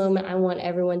in this moment, I want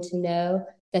everyone to know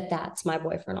that that's my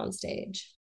boyfriend on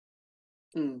stage.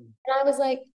 And I was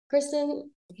like,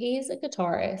 Kristen, he's a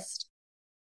guitarist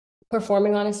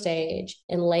performing on a stage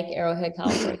in Lake Arrowhead,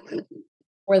 California,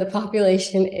 where the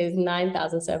population is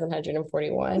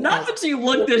 9,741. Not that you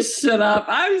looked this shit up.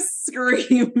 I'm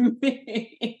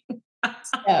screaming.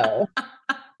 So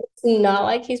it's not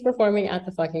like he's performing at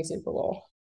the fucking Super Bowl.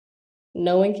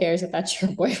 No one cares if that's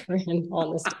your boyfriend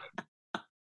on the stage.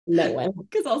 No one.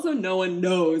 Because also no one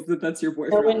knows that that's your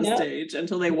boyfriend on the stage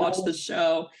until they watch the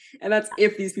show. And that's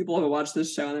if these people have watched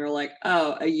this show and they're like,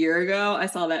 oh, a year ago I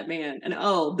saw that man. And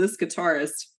oh, this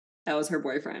guitarist, that was her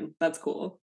boyfriend. That's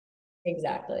cool.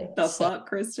 Exactly. The fuck,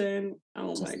 Kristen?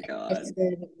 Oh my God.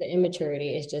 The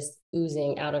immaturity is just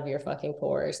oozing out of your fucking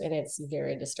pores and it's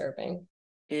very disturbing.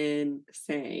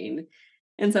 Insane.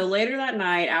 And so later that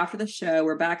night after the show,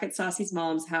 we're back at Stassi's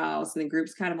mom's house and the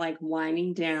group's kind of like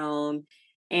winding down.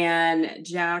 And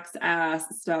Jax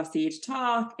asks Stassi to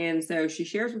talk. And so she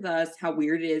shares with us how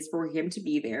weird it is for him to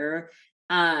be there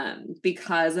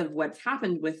because of what's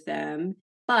happened with them,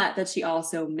 but that she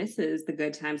also misses the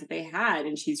good times that they had.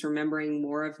 And she's remembering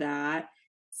more of that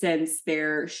since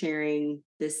they're sharing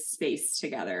this space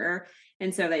together.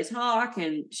 And so they talk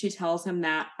and she tells him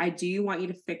that I do want you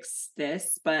to fix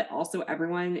this, but also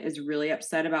everyone is really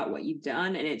upset about what you've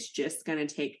done and it's just going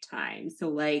to take time. So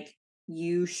like,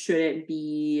 you shouldn't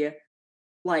be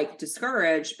like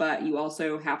discouraged, but you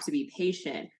also have to be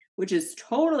patient, which is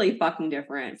totally fucking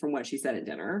different from what she said at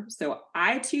dinner. So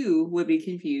I too would be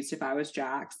confused if I was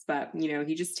Jax, but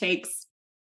he just takes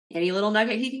any little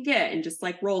nugget he can get and just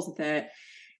like rolls with it.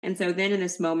 And so then in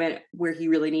this moment where he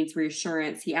really needs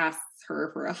reassurance, he asks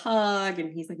her for a hug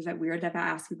and he's like, is that weird that I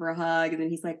ask you for a hug? And then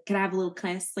he's like, can I have a little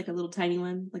kiss, like a little tiny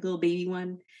one, like a little baby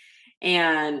one?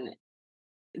 And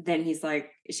then he's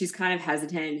like, she's kind of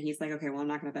hesitant. He's like, okay, well, I'm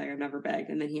not going to beg. I've never begged.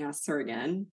 And then he asks her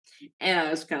again. And I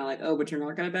was kind of like, oh, but you're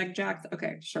not going to beg, Jax?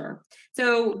 Okay, sure.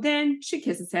 So then she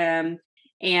kisses him.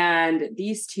 And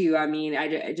these two, I mean,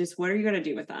 I just, what are you going to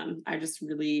do with them? I just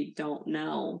really don't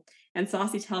know. And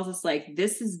Stassi tells us like,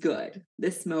 this is good.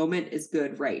 This moment is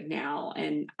good right now.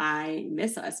 And I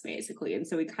miss us basically. And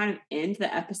so we kind of end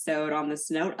the episode on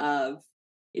this note of,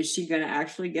 is she going to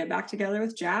actually get back together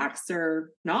with Jax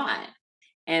or not?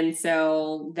 And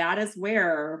so that is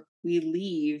where we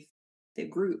leave the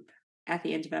group at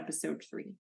the end of episode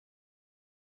 3.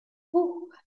 Whew.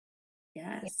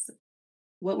 Yes.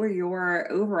 What were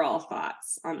your overall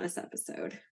thoughts on this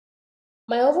episode?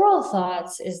 My overall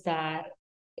thoughts is that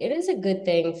it is a good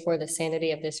thing for the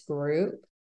sanity of this group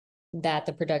that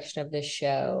the production of this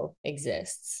show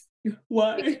exists.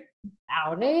 Why?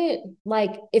 Without it,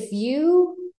 like if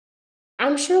you,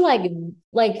 I'm sure like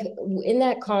in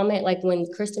that comment, like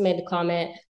when Kristen made the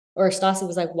comment or Stassi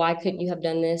was like, why couldn't you have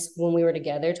done this when we were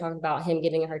together, talking about him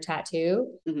getting her tattoo?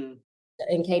 Mm-hmm.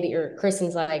 And Katie or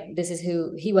Kristen's like, this is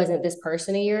who he wasn't this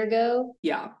person a year ago.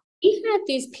 Yeah. He had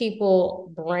these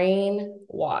people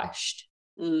brainwashed.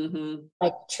 Mm-hmm.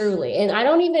 Like truly. And I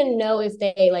don't even know if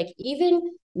they like even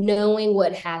knowing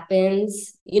what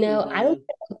happens, Mm-hmm. I don't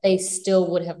know if they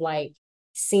still would have like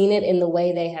seen it in the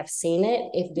way they have seen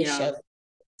it if this show.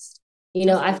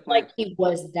 I feel like he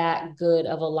was that good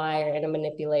of a liar and a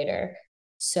manipulator.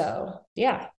 So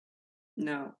yeah.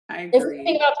 No, I This is the agree.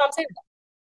 thing about Tom Sandoval.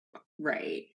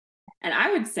 Right. And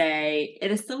I would say,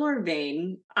 in a similar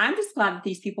vein, I'm just glad that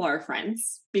these people are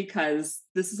friends because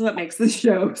this is what makes the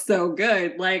show so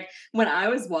good. Like when I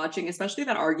was watching, especially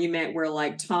that argument where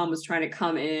like Tom was trying to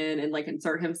come in and like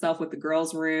insert himself with the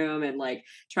girls' room and like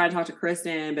try to talk to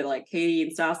Kristen, but like Katie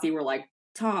and Stassi were like,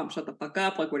 Tom, shut the fuck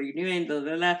up. Like, what are you doing? Blah,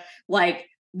 blah, blah. Like,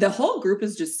 the whole group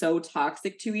is just so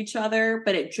toxic to each other,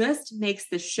 but it just makes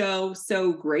the show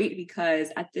so great because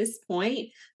at this point,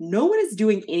 no one is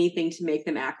doing anything to make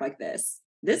them act like this.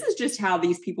 This is just how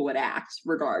these people would act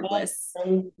regardless.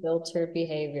 Unfiltered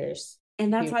behaviors.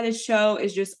 And that's why this show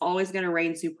is just always going to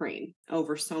reign supreme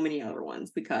over so many other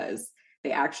ones because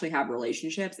they actually have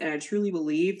relationships. And I truly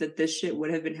believe that this shit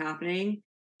would have been happening,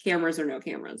 cameras or no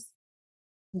cameras.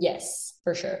 Yes,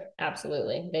 for sure.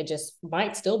 Absolutely. They just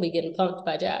might still be getting punked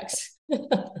by Jax.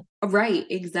 Right,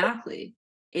 exactly.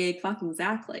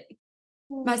 Exactly.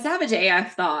 My savage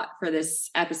AF thought for this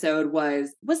episode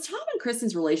was Tom and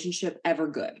Kristen's relationship ever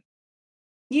good?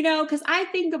 Because I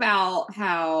think about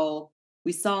how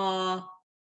we saw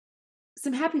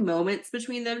some happy moments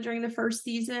between them during the first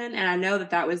season. And I know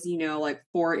that was, like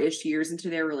 4-ish years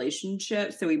into their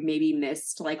relationship. So we maybe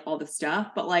missed like all the stuff.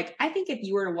 But like, I think if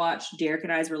you were to watch Derek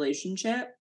and I's relationship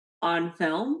on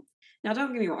film, now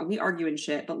don't get me wrong, we argue and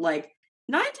shit, but like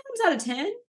 9 times out of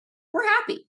 10, we're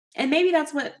happy. And maybe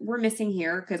that's what we're missing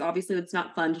here because obviously it's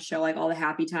not fun to show like all the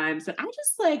happy times. But I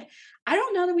just like, I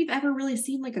don't know that we've ever really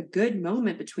seen like a good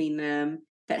moment between them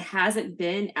that hasn't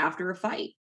been after a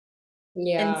fight.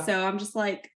 Yeah. And so I'm just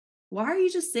like, why are you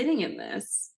just sitting in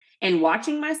this and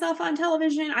watching myself on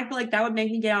television? I feel like that would make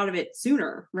me get out of it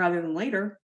sooner rather than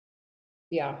later.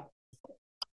 Yeah.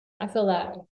 I feel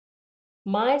that.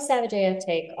 My Savage AF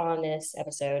take on this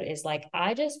episode is like,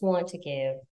 I just want to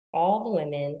give all the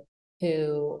women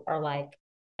who are like,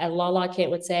 as Lala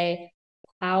Kent would say,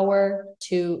 power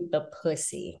to the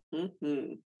pussy.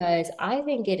 Mm-hmm. Because I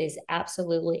think it is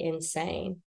absolutely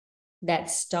insane that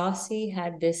Stassi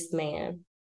had this man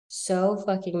so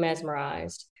fucking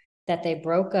mesmerized that they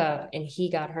broke up and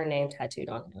he got her name tattooed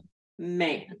on him.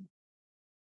 Man.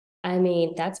 I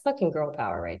mean, that's fucking girl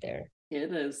power right there.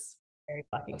 It is. Very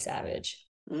fucking savage.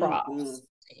 Props to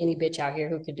any bitch out here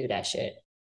who could do that shit.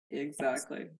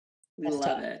 Exactly. We That's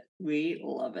love tough. it. We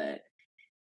love it.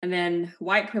 And then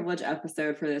white privilege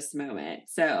episode for this moment.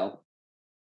 So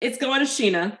it's going to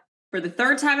Sheena for the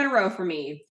 3rd time in a row for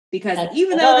me. Because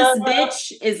even though this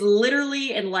bitch is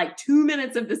literally in like 2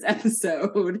 minutes of this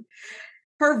episode,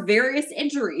 her various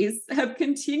injuries have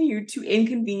continued to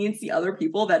inconvenience the other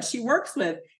people that she works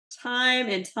with time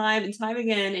and time and time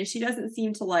again. And she doesn't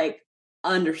seem to like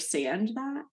understand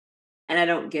that. And I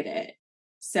don't get it.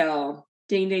 So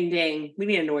ding, ding, ding. We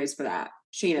need a noise for that.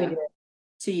 Sheena,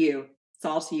 to you. It's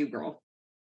all to you, girl.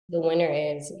 The winner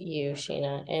is you,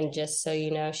 Sheena. And just so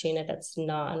you know, Sheena, that's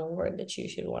not an award that you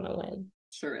should want to win.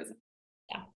 Sure isn't.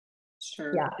 Yeah.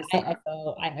 Sure. Yeah, I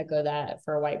echo that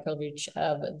for white privilege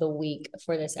of the week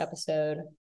for this episode.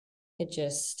 It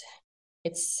just,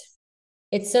 it's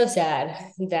so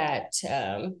sad that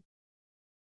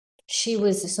she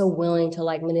was so willing to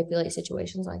like manipulate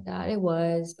situations like that. It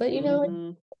was, but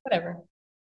whatever.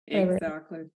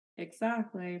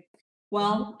 Exactly.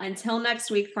 Well, until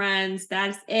next week, friends,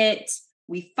 that's it.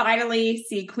 We finally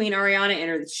see Queen Ariana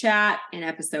enter the chat in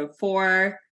episode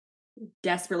 4.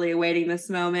 Desperately awaiting this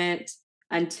moment.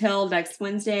 Until next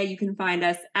Wednesday, you can find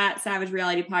us at Savage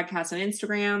Reality Podcast on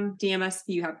Instagram. DM us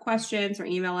if you have questions or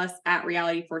email us at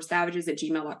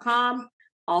realityforsavages@gmail.com.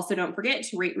 Also, don't forget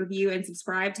to rate, review, and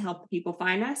subscribe to help people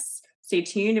find us. Stay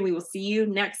tuned and we will see you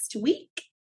next week.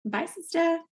 Bye,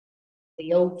 sister.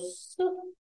 Adios.